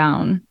 30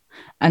 down,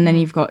 and then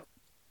you've got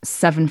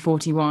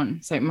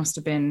 7:41. So it must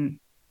have been.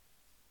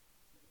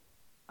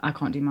 I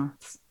can't do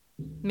maths.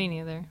 Me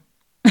neither.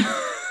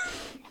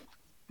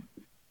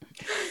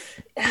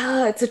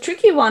 It's a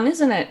tricky one,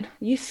 isn't it?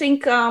 You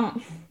think, I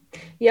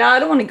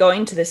don't want to go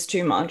into this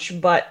too much,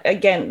 but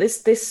again,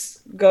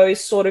 this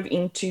goes sort of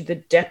into the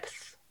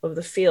depth of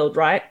the field,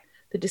 right?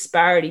 The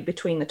disparity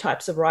between the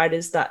types of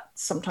riders that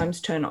sometimes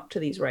turn up to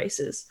these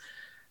races.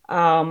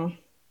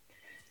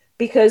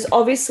 Because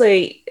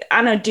obviously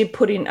Anna did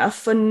put in a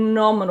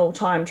phenomenal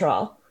time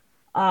trial.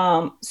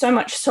 So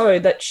much so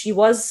that she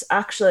was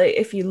actually,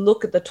 if you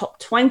look at the top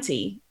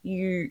 20,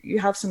 you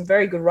have some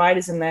very good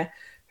riders in there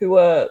who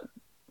were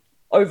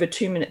over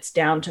 2 minutes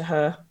down to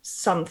her,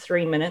 some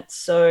 3 minutes.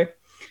 So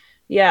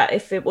yeah,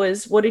 if it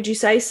was, what did you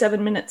say,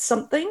 7 minutes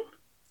something?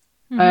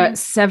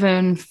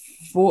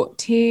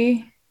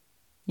 7:40.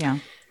 Yeah.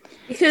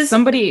 Because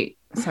sorry,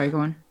 go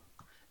on.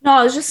 No,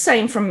 I was just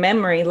saying from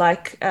memory,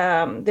 like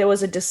there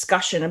was a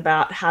discussion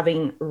about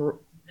having,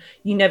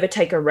 you never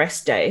take a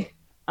rest day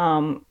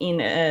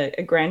in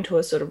a Grand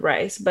Tour sort of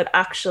race. But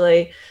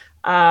actually,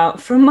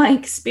 from my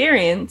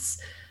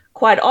experience,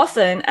 quite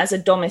often as a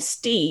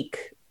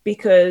domestique,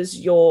 because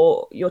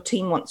your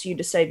team wants you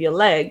to save your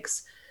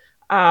legs,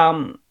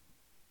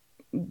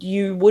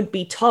 you would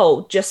be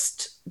told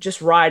just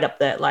ride up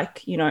there,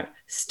 like,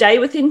 stay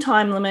within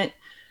time limit,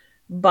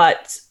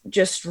 but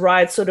just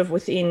ride sort of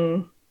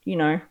within,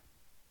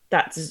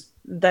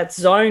 that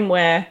zone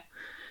where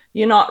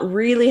you're not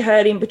really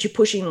hurting, but you're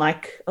pushing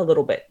like a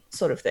little bit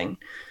sort of thing.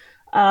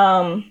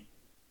 And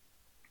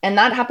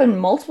that happened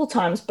multiple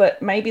times,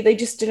 but maybe they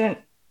just didn't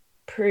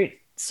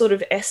sort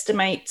of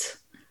estimate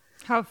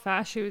how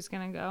fast she was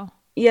going to go.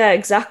 Yeah,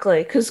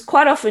 exactly. Because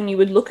quite often you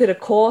would look at a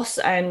course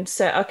and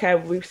say, okay,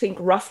 we think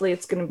roughly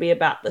it's going to be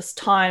about this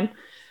time.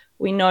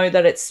 We know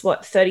that it's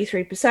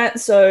 33%.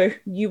 So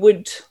you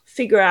would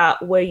figure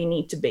out where you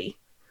need to be.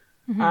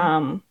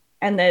 Mm-hmm.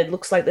 And there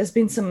looks like there's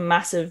been some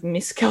massive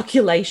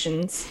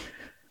miscalculations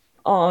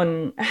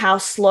on how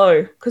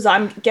slow, because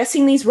I'm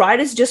guessing these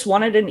riders just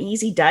wanted an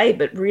easy day,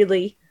 but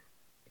really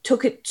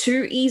took it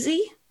too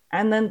easy.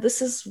 And then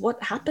this is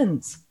what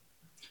happens.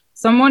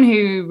 Someone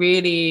who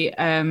really,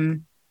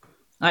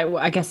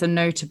 I guess a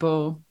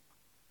notable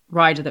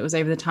rider that was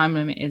over the time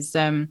limit is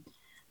Chiara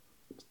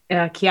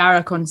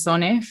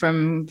Consone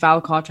from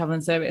Valcar Travel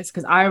and Service,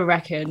 because I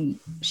reckon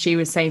she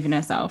was saving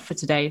herself for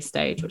today's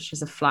stage, which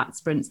is a flat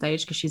sprint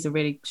stage, because she's a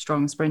really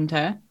strong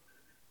sprinter,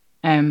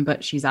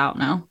 but she's out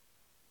now.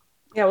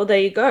 Yeah, well, there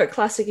you go.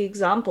 Classic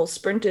example.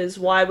 Sprinters,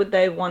 why would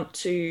they want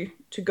to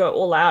go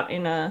all out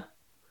in a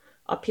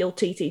uphill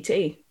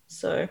TTT?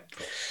 So,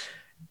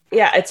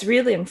 yeah, it's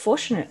really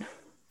unfortunate.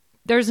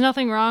 There's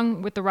nothing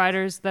wrong with the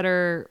riders that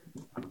are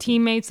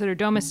teammates, that are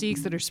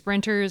domestiques, that are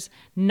sprinters,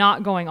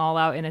 not going all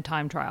out in a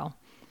time trial.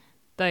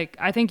 Like,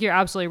 I think you're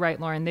absolutely right,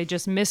 Lauren. They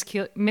just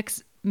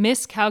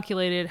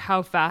miscalculated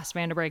how fast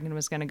Van der Breggen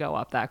was going to go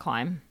up that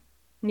climb.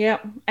 Yeah,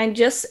 and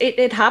just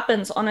it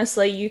happens.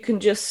 Honestly, you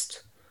can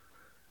just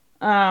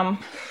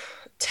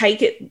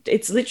take it.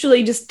 It's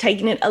literally just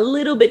taking it a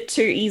little bit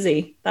too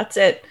easy. That's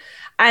it.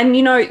 And,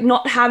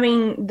 not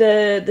having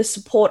the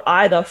support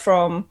either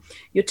from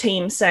your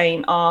team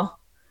saying,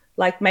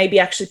 maybe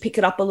actually pick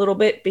it up a little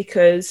bit,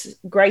 because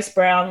Grace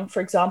Brown, for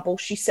example,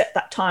 she set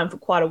that time for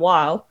quite a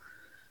while,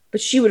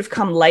 but she would have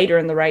come later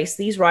in the race.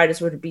 These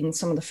riders would have been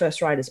some of the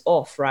first riders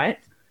off, right?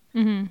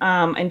 Mm-hmm.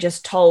 And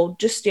just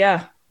told,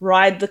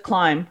 ride the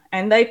climb.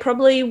 And they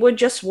probably were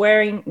just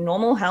wearing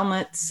normal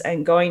helmets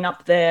and going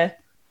up there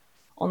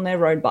on their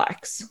road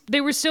bikes.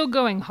 They were still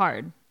going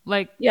hard.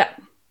 Yeah.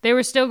 They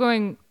were still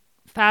going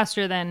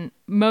faster than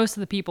most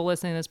of the people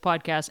listening to this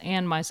podcast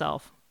and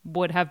myself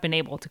would have been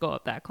able to go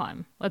up that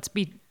climb. Let's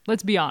be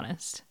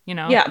honest,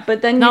 Yeah,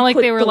 but then not like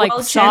they were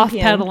soft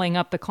pedaling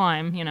up the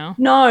climb,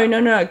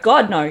 No,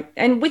 God no.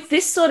 And with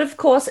this sort of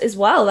course as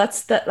well,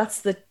 that's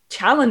the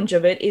challenge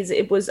of it, is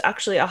it was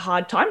actually a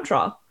hard time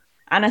trial.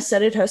 Anna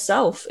said it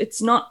herself.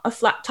 It's not a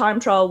flat time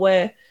trial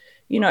where,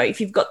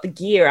 if you've got the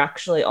gear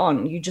actually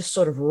on, you just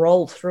sort of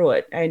roll through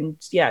it, and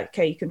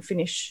you can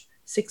finish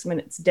 6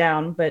 minutes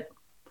down, but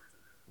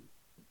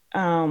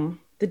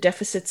the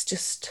deficits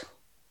just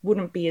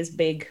wouldn't be as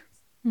big.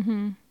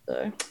 Mm-hmm.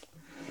 So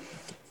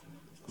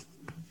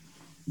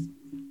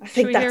I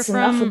think that's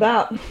enough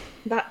about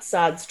that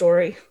sad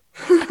story.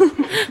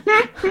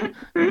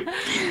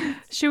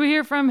 Should we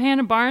hear from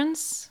Hannah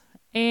Barnes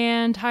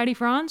and Heidi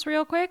Franz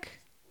real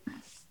quick?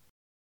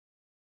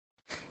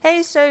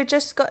 Hey, so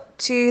just got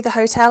to the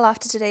hotel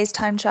after today's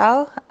time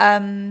trial.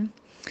 Being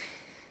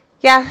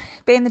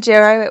the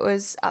Giro, it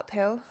was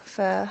uphill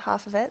for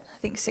half of it. I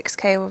think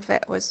 6K of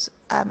it was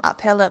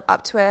uphill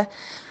up to a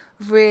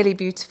really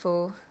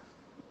beautiful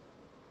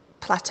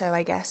plateau,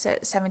 I guess, at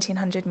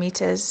 1,700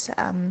 meters.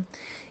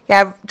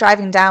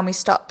 Driving down, we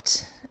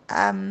stopped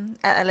at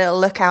a little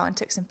lookout and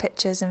took some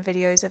pictures and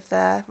videos of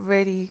the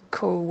really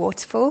cool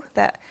waterfall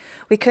that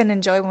we couldn't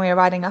enjoy when we were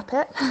riding up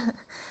it.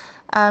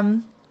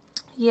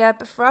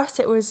 But for us,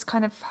 it was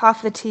kind of half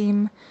of the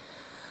team.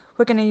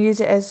 We're going to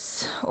use it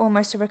as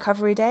almost a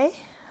recovery day,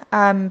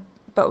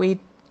 but we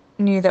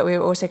knew that we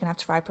were also going to have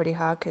to ride pretty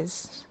hard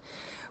because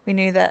we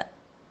knew that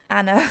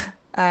Anna,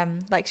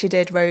 like she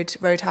did,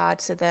 rode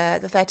hard. So the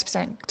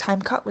 30%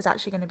 time cut was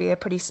actually going to be a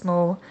pretty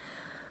small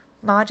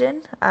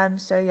margin.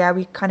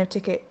 We kind of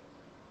took it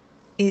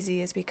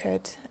easy as we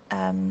could.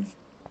 And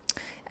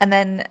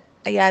then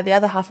the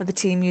other half of the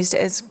team used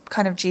it as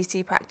kind of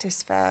GC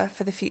practice for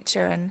the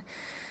future, and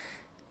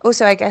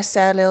also I guess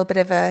a little bit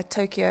of a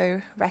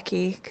Tokyo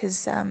recce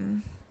because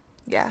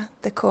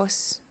the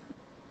course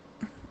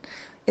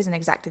isn't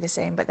exactly the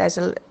same, but there's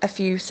a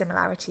few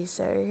similarities,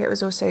 so it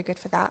was also good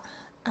for that.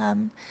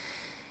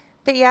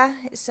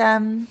 It's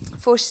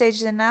 4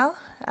 stages in now,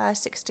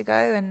 6 to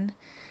go, and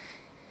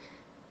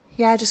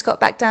I just got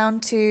back down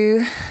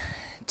to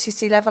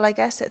sea level, I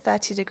guess, at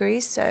 30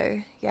 degrees.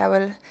 So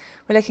we're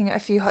looking at a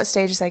few hot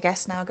stages, I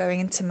guess, now going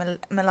into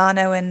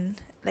Milano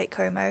and Lake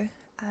Como.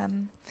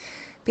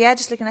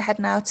 Just looking ahead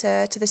now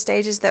to the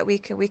stages that we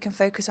can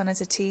focus on as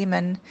a team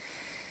and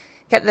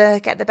get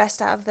the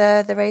best out of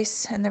the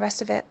race and the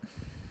rest of it.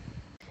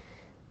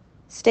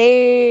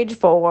 Stage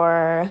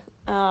 4.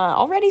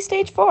 Already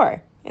stage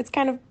 4. It's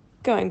kind of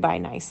going by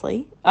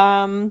nicely.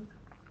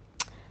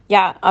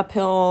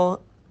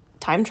 Uphill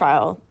time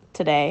trial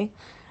today.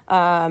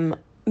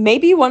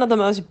 Maybe one of the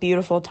most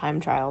beautiful time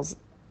trials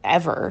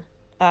ever.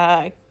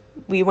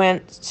 We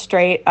went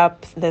straight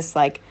up this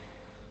like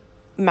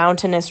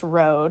mountainous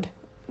road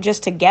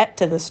just to get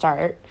to the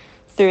start,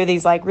 through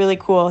these like really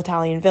cool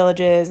Italian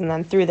villages, and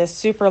then through this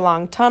super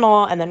long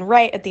tunnel, and then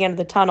right at the end of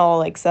the tunnel,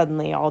 like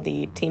suddenly all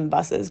the team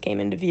buses came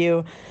into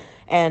view,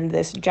 and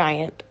this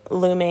giant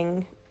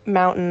looming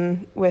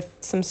mountain with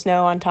some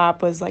snow on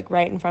top was like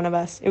right in front of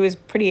us. It was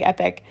pretty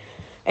epic.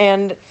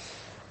 And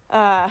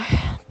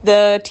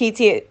the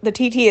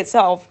TT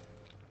itself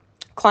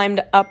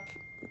climbed up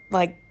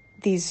like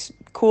these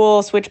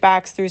cool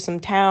switchbacks through some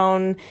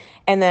town,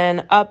 and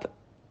then up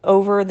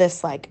over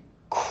this like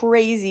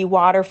crazy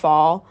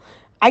waterfall.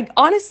 I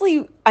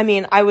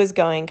was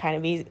going kind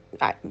of easy,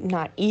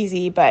 not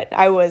easy, but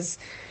I was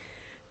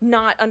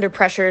not under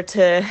pressure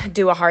to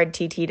do a hard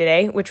TT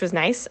today, which was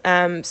nice.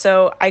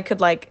 So I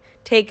could like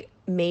take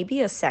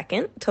maybe a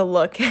second to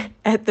look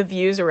at the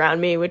views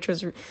around me, which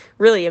was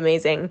really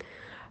amazing.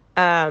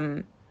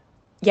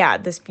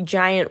 This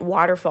giant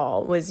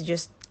waterfall was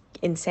just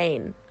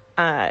insane.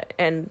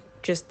 And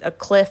just a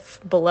cliff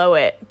below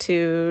it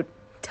to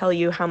tell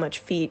you how much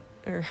feet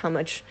or how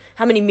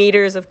many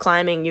meters of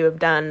climbing you have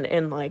done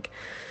in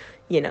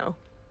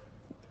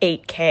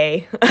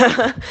 8K.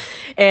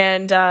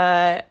 And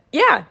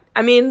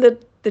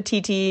the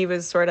TT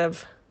was sort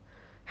of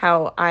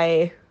how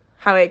I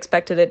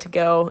expected it to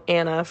go.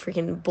 Anna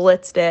freaking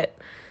blitzed it.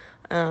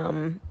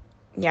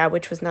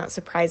 Which was not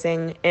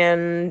surprising.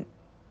 And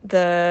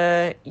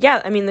the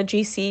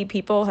GC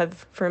people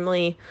have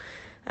firmly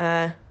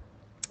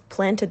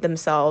planted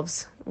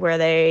themselves where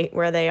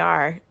they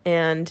are,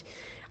 and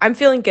I'm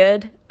feeling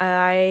good.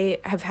 I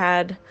have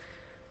had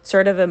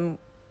sort of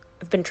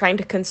I've been trying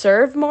to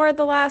conserve more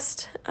the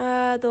last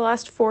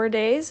 4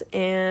 days,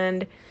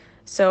 and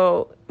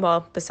so,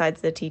 well,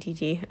 besides the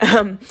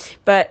TTT,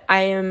 but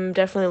I am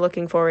definitely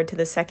looking forward to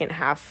the second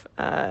half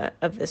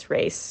of this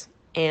race,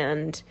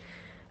 and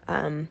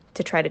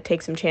to try to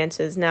take some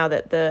chances now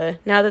that the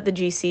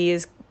GC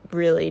is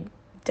really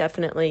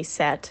definitely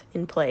set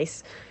in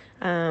place,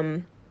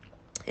 and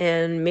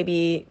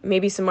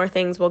maybe some more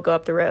things will go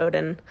up the road,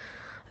 and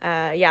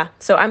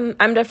so I'm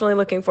definitely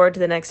looking forward to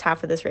the next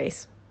half of this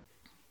race.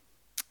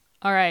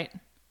 All right,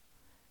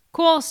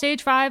 cool.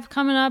 Stage 5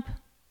 coming up.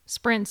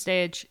 Sprint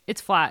stage. It's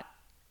flat.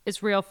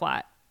 It's real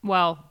flat.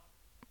 Well,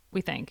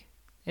 we think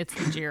it's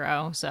the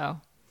Giro,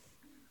 so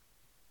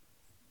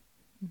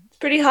it's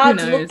pretty hard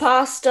to look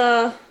past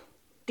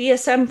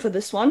DSM for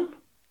this one.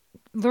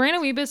 Lorena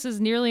Wiebes is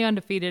nearly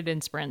undefeated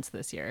in sprints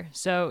this year,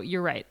 so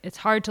you're right. It's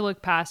hard to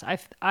look past.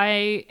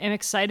 I am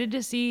excited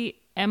to see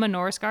Emma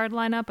Norsgaard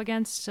line up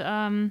against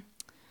Lorena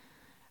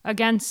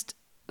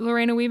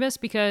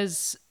Wiebes,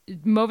 because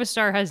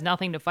Movistar has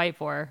nothing to fight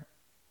for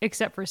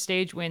except for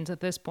stage wins at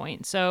this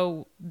point.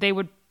 So they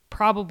would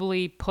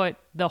probably put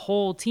the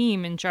whole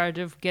team in charge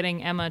of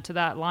getting Emma to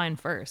that line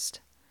first.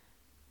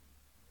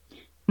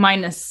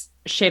 Minus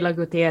Sheila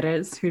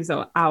Gutierrez, who's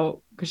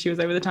out because she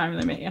was over the time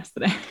limit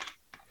yesterday.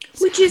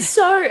 Which is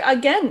so,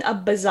 again, a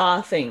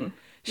bizarre thing.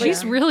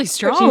 She's really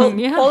strong.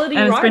 She's a quality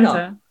rider.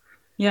 Sprinter.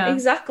 Yeah.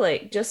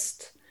 Exactly.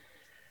 Just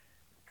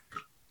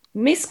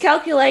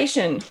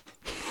miscalculation.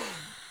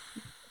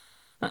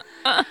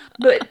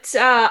 But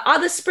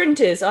other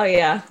sprinters,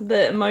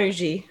 the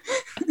emoji.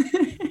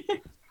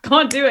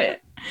 Can't do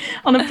it.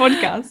 on a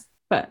podcast.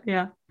 But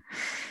yeah.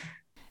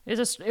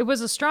 It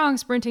was a strong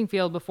sprinting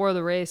field before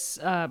the race,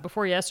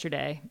 before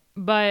yesterday.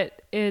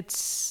 But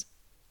it's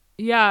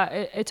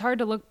hard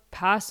to look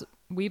past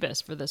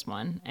Wiebes for this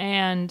one.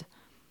 And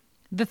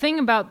the thing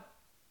about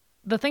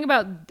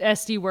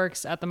SD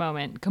Worx at the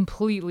moment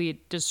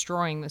completely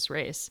destroying this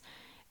race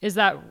is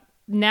that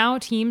now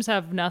teams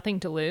have nothing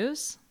to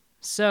lose.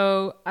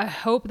 So I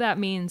hope that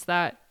means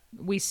that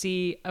we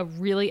see a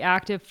really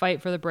active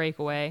fight for the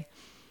breakaway,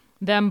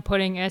 them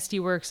putting SD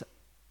Worx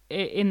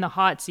in the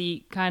hot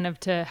seat, kind of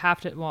to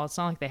have to, well, it's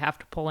not like they have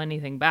to pull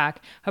anything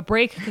back. A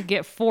break could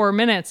get 4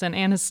 minutes and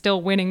Anna's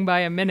still winning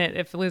by a minute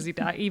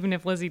even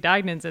if Lizzie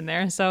Deignan in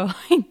there. So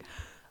like,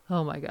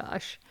 oh my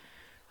gosh.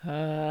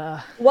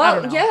 I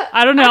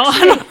don't know.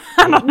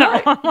 Actually,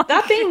 no,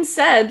 that being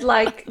said,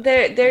 like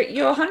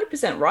you're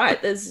 100%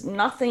 right. There's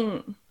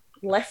nothing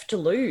left to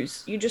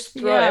lose. You just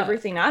throw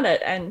everything at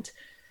it. And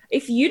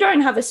if you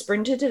don't have a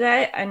sprinter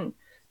today, and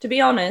to be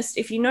honest,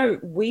 if you know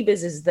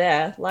Wiebes is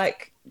there,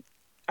 like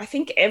I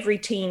think every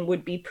team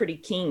would be pretty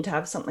keen to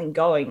have something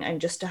going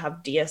and just to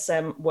have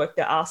DSM work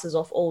their asses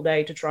off all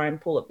day to try and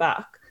pull it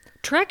back.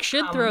 Trek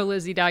should throw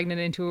Lizzie Deignan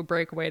into a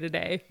breakaway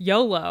today.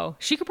 YOLO.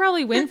 She could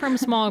probably win from a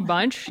small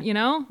bunch, you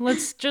know?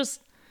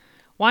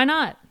 Why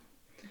not?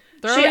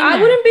 I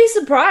wouldn't be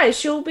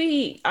surprised.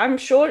 I'm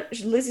sure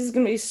Lizzie's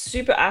going to be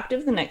super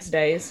active the next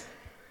days.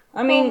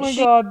 I mean,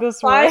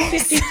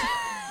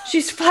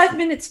 she's 5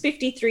 minutes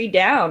 53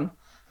 down.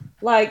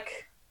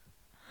 Like,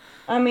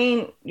 I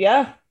mean,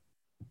 yeah.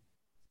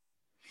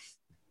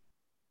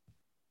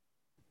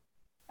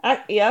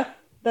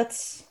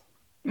 That's...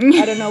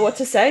 I don't know what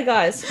to say,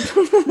 guys.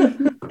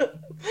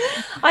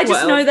 I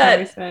just know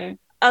that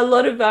a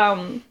lot of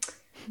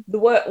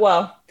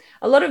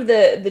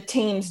the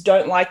teams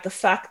don't like the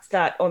fact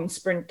that on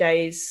sprint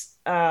days,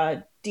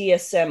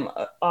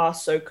 DSM are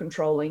so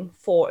controlling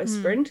for a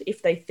sprint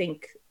if they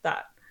think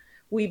that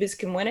Wiebes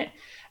can win it.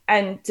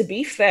 And to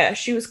be fair,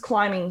 she was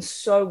climbing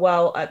so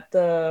well at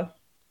the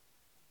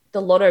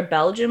Lotto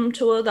Belgium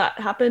tour that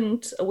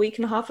happened a week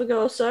and a half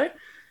ago or so.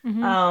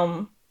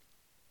 Mm-hmm.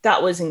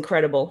 That was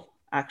incredible,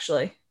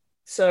 actually.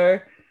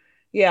 So,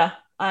 yeah,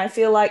 I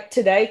feel like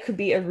today could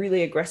be a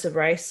really aggressive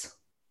race.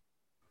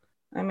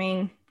 I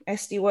mean,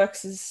 SD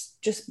Worx has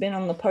just been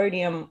on the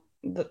podium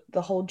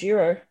the whole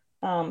Giro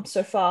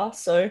so far,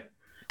 so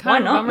why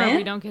not, man?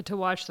 We don't get to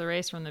watch the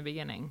race from the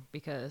beginning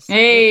because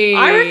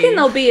I reckon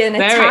there'll be an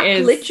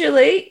attack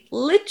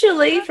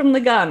literally from the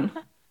gun.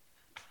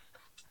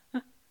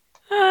 You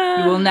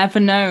will never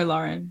know,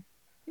 Lauren.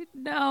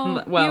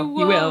 No. Well,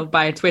 you will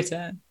by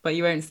Twitter, but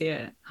you won't see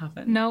it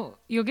happen. No,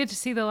 you'll get to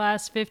see the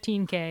last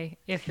 15K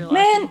if you're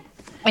lucky.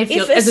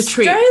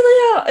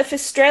 If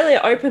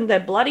Australia opened their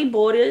bloody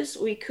borders,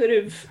 we could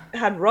have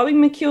had Robbie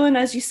McEwen,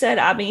 as you said,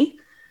 Abby,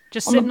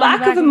 just on the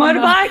back of a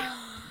motorbike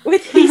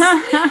with his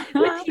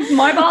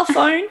mobile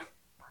phone.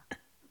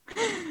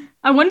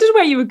 I wondered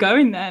where you were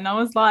going then. I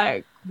was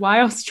like,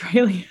 why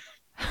Australia?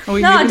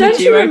 Don't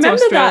you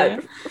remember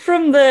that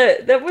from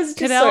that was just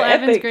Cadel so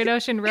Evans epic. Great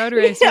Ocean Road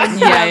Race when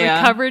the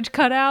coverage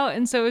cut out,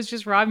 and so it was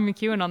just Robbie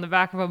McEwen on the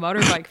back of a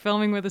motorbike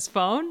filming with his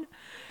phone.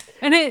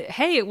 And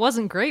it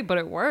wasn't great, but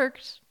it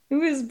worked. It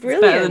was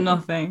brilliant. It's better than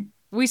nothing.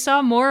 We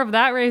saw more of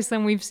that race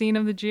than we've seen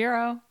of the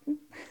Giro.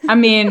 I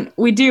mean,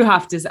 we do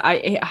have to.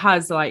 It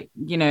has, like,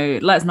 you know,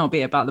 let's not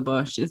beat about the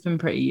bush. It's been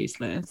pretty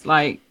useless.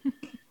 Like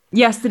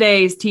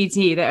yesterday's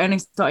TT, they only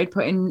started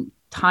putting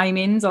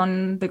timings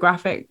on the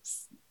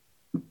graphics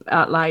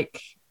at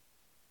like,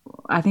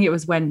 I think it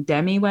was when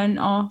Demi went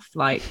off,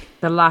 like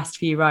the last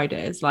few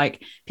riders,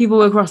 like people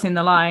were crossing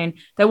the line.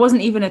 There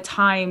wasn't even a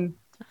timer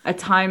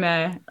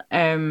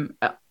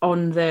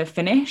on the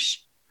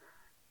finish.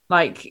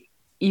 Like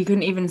you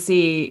couldn't even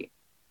see,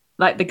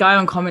 like the guy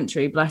on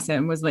commentary, bless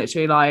him, was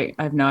literally like,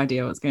 I have no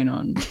idea what's going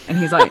on. And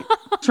he's like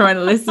trying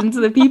to listen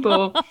to the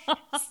people,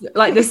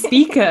 like the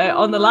speaker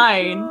on the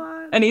line.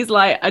 And he's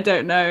like, I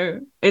don't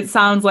know. It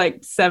sounds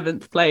like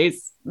 7th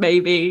place,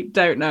 maybe.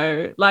 Don't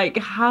know. Like,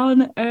 how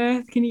on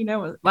earth can you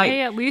know? Like,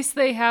 hey, at least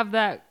they have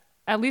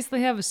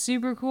a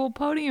super cool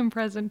podium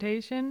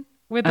presentation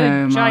with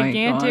a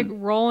gigantic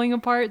rolling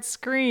apart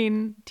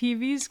screen,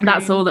 TV screen.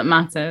 That's all that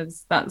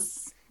matters.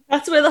 That's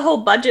where the whole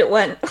budget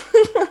went.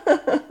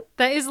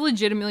 That is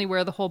legitimately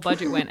where the whole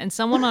budget went. And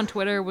someone on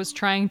Twitter was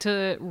trying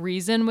to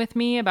reason with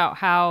me about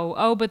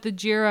how, but the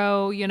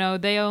Giro, you know,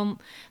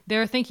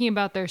 they're thinking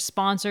about their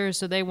sponsors,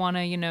 so they want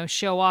to, you know,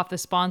 show off the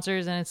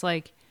sponsors. And it's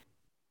like,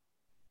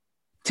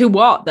 to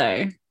what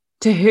though?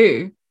 To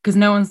who? Because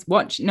no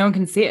one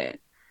can see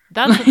it.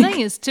 That's the thing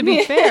is, to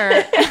be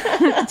fair,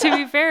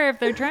 if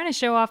they're trying to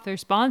show off their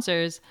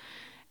sponsors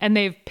and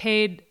they've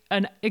paid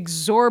an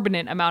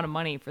exorbitant amount of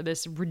money for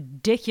this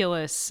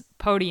ridiculous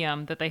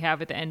podium that they have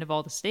at the end of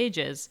all the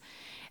stages,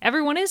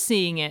 everyone is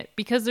seeing it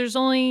because there's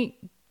only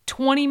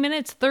 20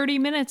 minutes, 30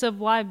 minutes of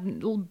live,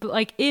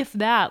 like if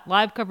that,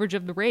 live coverage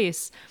of the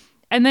race.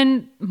 And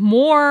then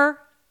more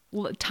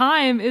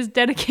time is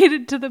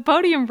dedicated to the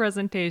podium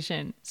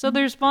presentation. So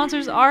their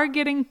sponsors are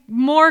getting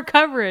more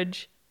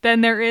coverage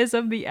than there is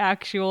of the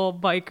actual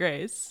bike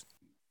race.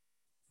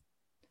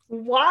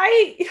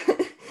 Why?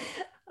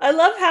 I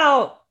love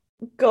how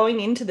going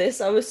into this,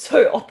 I was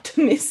so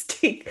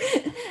optimistic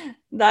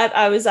that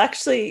I was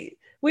actually,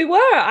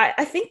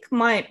 I think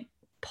my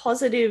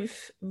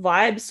positive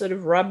vibes sort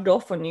of rubbed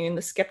off on you, and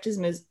the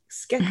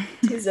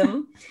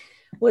skepticism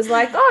was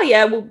like, oh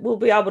yeah, we'll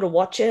be able to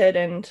watch it,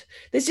 and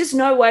there's just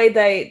no way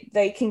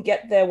they can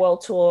get their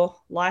World Tour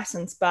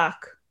license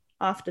back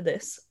after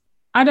this.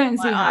 I don't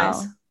see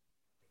how.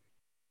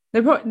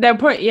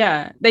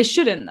 They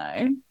shouldn't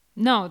though.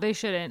 No, they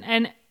shouldn't.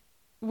 And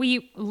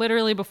we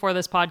literally, before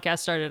this podcast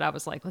started, I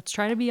was like, let's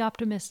try to be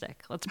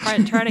optimistic. Let's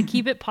try to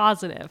keep it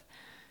positive.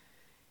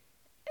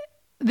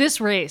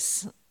 This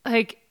race,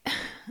 like,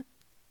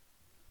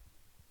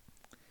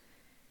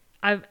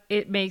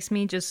 it makes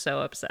me just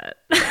so upset.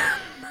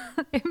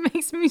 It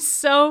makes me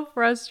so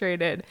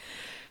frustrated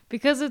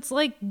because it's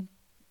like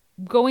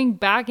going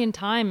back in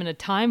time in a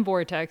time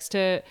vortex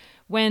to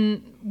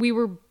when we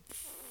were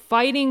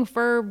fighting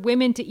for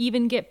women to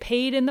even get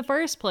paid in the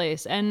first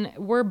place. And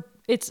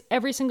it's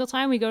every single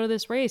time we go to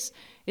this race,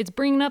 it's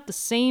bringing up the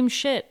same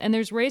shit. And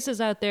there's races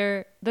out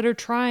there that are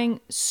trying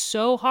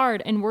so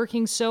hard and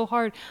working so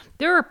hard.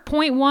 There are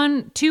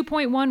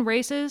 2.1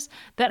 races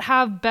that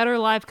have better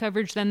live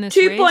coverage than this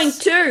 2.2.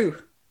 race.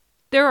 2.2.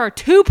 There are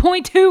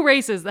 2.2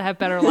 races that have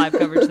better live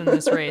coverage than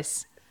this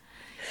race.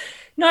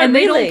 No, and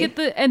really.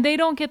 They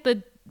don't get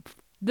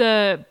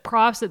the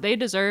props that they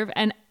deserve,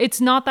 and it's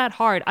not that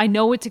hard. I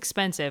know it's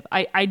expensive.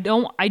 I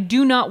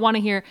do not want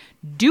to hear.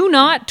 Do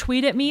not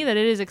tweet at me that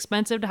it is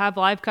expensive to have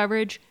live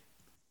coverage.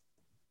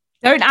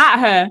 Don't at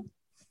her.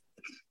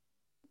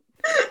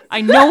 I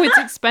know it's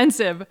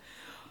expensive,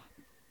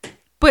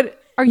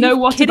 but are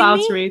you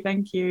kidding me?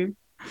 Thank you.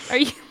 Are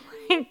you?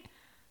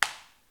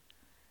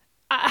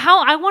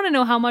 I want to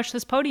know how much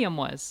this podium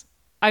was.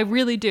 I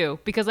really do,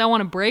 because I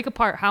want to break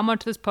apart how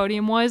much this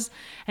podium was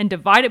and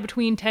divide it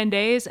between 10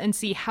 days and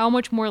see how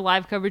much more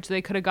live coverage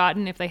they could have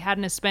gotten if they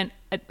hadn't have spent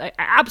an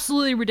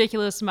absolutely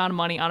ridiculous amount of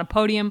money on a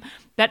podium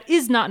that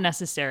is not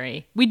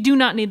necessary. We do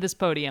not need this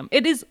podium.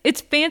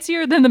 It's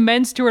fancier than the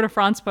men's Tour de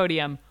France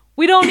podium.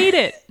 We don't need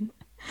it.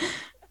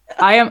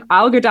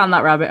 I'll go down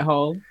that rabbit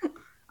hole.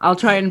 I'll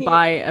try and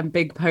buy a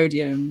big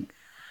podium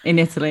in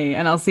Italy,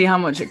 and I'll see how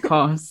much it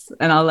costs,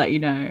 and I'll let you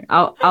know.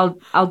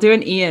 I'll do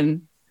an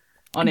Ian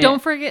on it.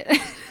 Don't forget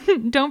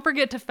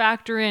to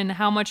factor in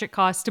how much it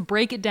costs to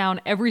break it down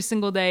every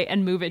single day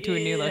and move it to a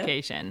new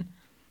location.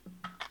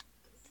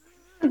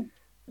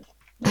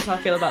 That's how I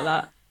feel about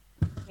that.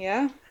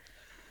 Yeah.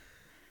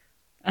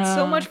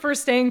 So much for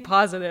staying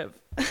positive.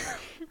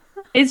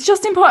 It's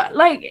just important.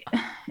 Like,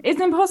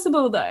 it's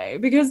impossible though,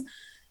 because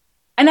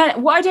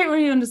what I don't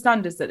really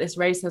understand is that this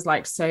race has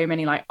like so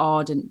many like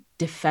ardent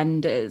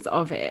defenders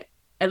of it,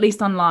 at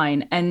least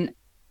online. And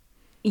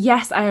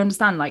yes, I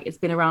understand, like, it's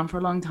been around for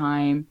a long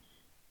time.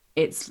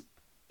 It's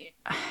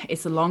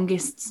the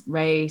longest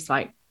race.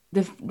 Like,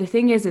 the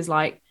thing is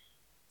like,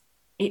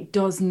 it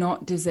does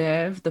not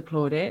deserve the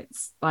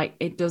plaudits. Like,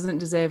 it doesn't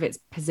deserve its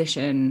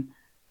position,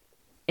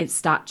 its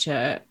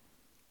stature.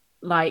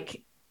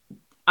 Like,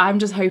 I'm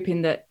just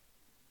hoping that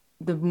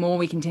the more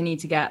we continue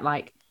to get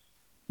like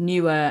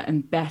newer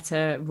and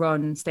better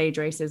run stage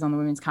races on the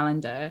women's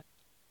calendar,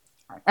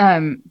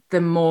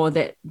 the more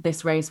that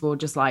this race will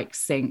just like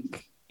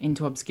sink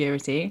into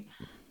obscurity,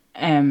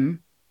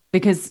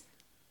 because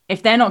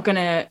if they're not going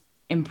to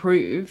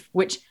improve,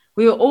 which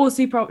we were all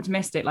super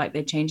optimistic, like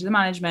they changed the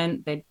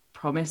management, they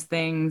promised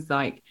things,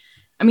 like,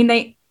 I mean,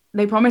 they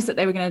promised that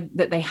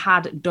they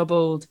had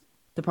doubled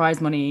the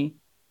prize money.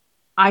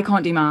 I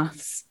can't do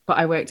maths, but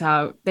I worked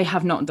out they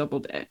have not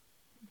doubled it.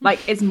 Like,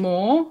 it's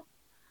more,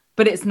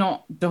 but it's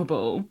not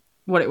double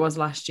what it was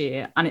last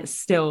year, and it's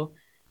still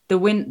the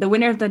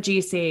winner of the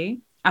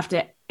GC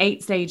after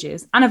 8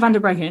 stages. Anna van der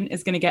Breggen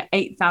is going to get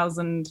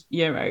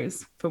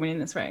 €8,000 for winning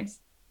this race.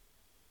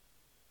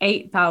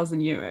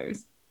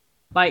 €8,000.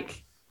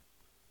 Like,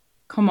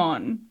 come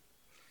on.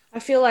 I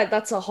feel like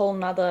that's a whole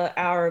nother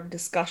hour of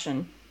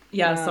discussion.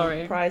 Yeah,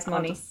 sorry. Prize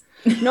money.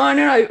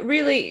 No.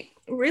 Really,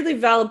 really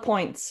valid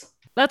points.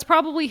 That's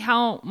probably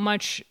how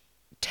much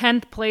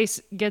 10th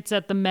place gets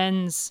at the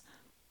men's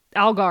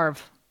Algarve.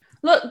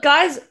 Look,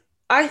 guys,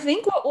 I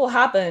think what will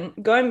happen,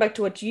 going back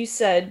to what you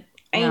said,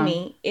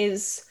 Amy,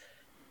 is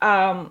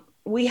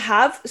we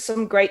have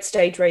some great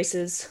stage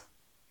races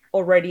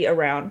already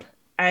around.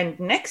 And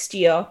next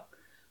year,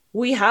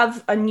 we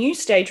have a new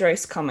stage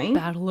race coming.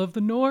 Battle of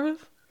the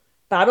North,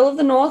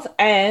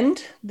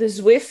 and the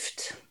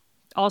Zwift.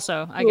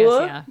 Also, I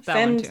guess, yeah.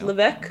 Femme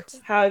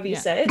Levesque, however you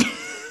say it.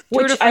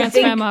 Tour de France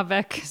Femme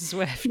avec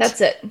Zwift.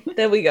 That's it.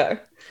 There we go.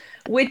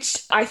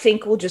 Which I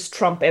think will just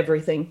trump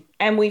everything.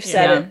 And we've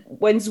said it.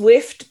 When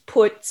Zwift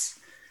puts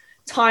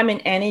time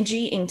and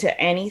energy into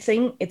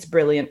anything, it's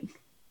brilliant.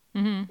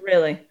 Mm-hmm.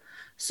 Really.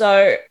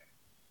 So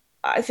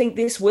I think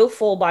this will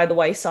fall by the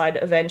wayside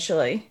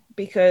eventually,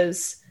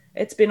 because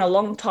it's been a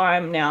long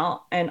time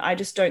now, and I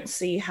just don't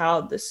see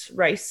how this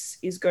race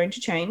is going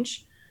to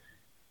change.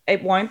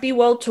 It won't be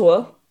World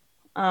Tour.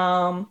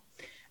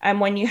 And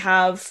when you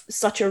have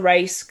such a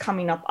race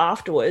coming up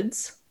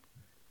afterwards,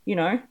 you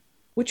know,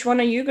 which one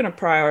are you going to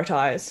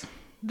prioritize?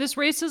 This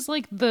race is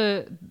like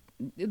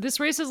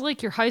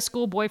your high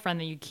school boyfriend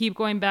that you keep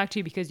going back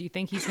to because you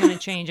think he's going to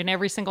change, and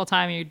every single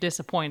time you're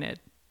disappointed.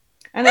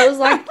 And I was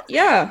like,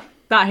 yeah.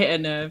 That hit a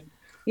nerve.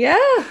 Yeah.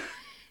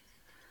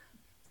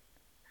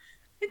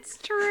 It's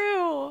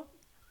true.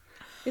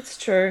 It's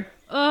true.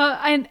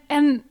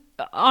 And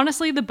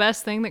honestly, the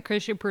best thing that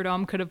Christian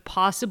Prudhomme could have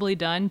possibly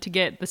done to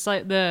get the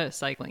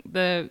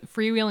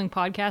freewheeling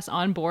podcast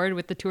on board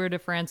with the Tour de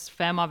France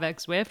Femme avec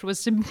Zwift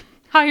was to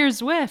hire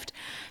Zwift,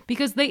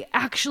 because they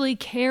actually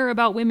care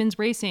about women's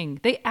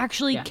racing. They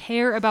actually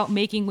care about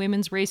making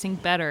women's racing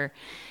better.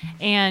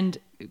 And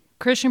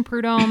Christian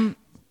Prudhomme,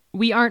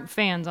 we aren't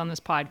fans on this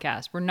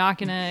podcast. We're not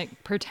going to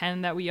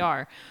pretend that we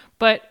are.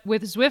 But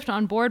with Zwift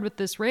on board with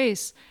this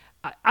race,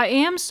 I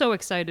am so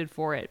excited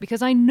for it,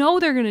 because I know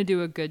they're going to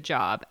do a good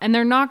job, and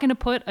they're not going to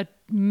put a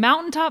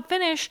mountaintop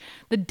finish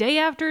the day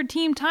after a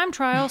team time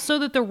trial so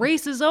that the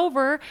race is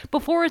over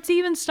before it's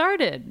even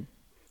started.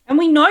 And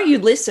we know you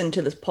listen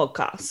to this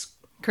podcast.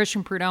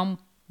 Christian Prudhomme,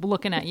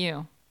 looking at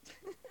you.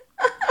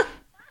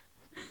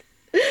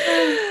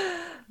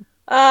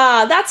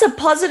 That's a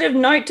positive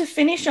note to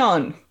finish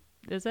on.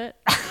 Is it?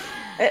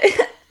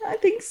 I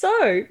think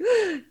so.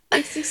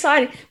 It's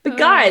exciting. But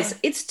guys,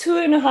 it's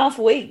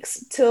 2.5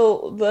 weeks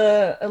till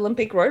the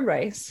Olympic road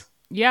race.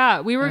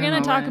 Yeah, we were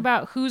going to talk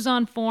about who's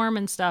on form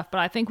and stuff, but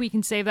I think we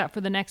can save that for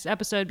the next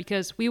episode,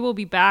 because we will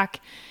be back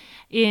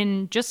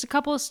in just a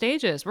couple of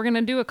stages. We're going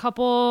to do a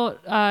couple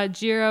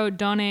Giro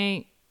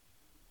Donne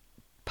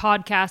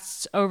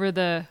podcasts over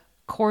the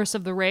course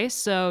of the race.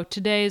 So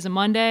today is a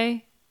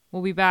Monday.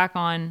 We'll be back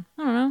on,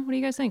 I don't know, what do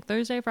you guys think?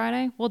 Thursday,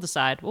 Friday? We'll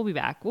decide. We'll be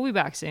back. We'll be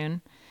back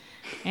soon.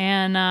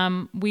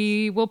 And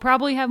we will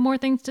probably have more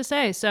things to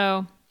say.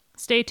 So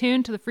stay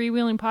tuned to the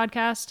Freewheeling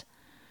Podcast.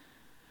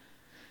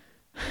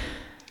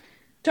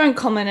 Don't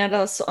comment at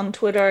us on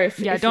Twitter if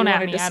you want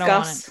to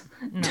discuss.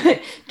 No.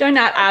 Don't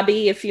at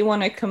Abby if you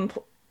want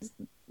to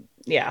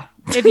yeah.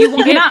 If you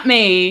want at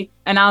me,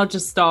 and I'll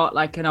just start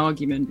like an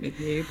argument with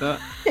you,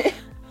 but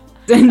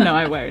no,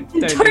 I won't.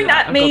 Don't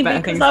at me,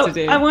 because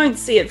I won't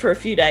see it for a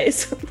few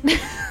days.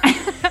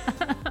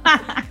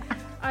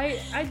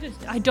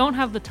 I don't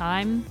have the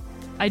time.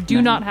 I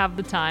do not have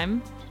the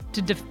time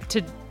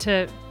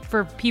to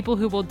for people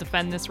who will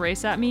defend this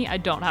race at me. I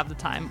don't have the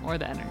time or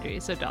the energy,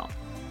 so don't.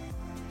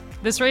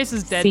 This race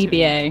is dead.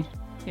 CBA.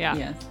 Yeah.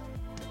 Yes.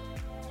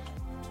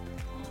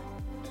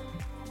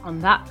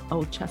 On that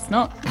old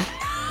chestnut.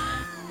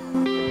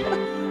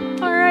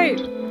 All right.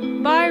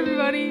 Bye,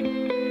 everybody.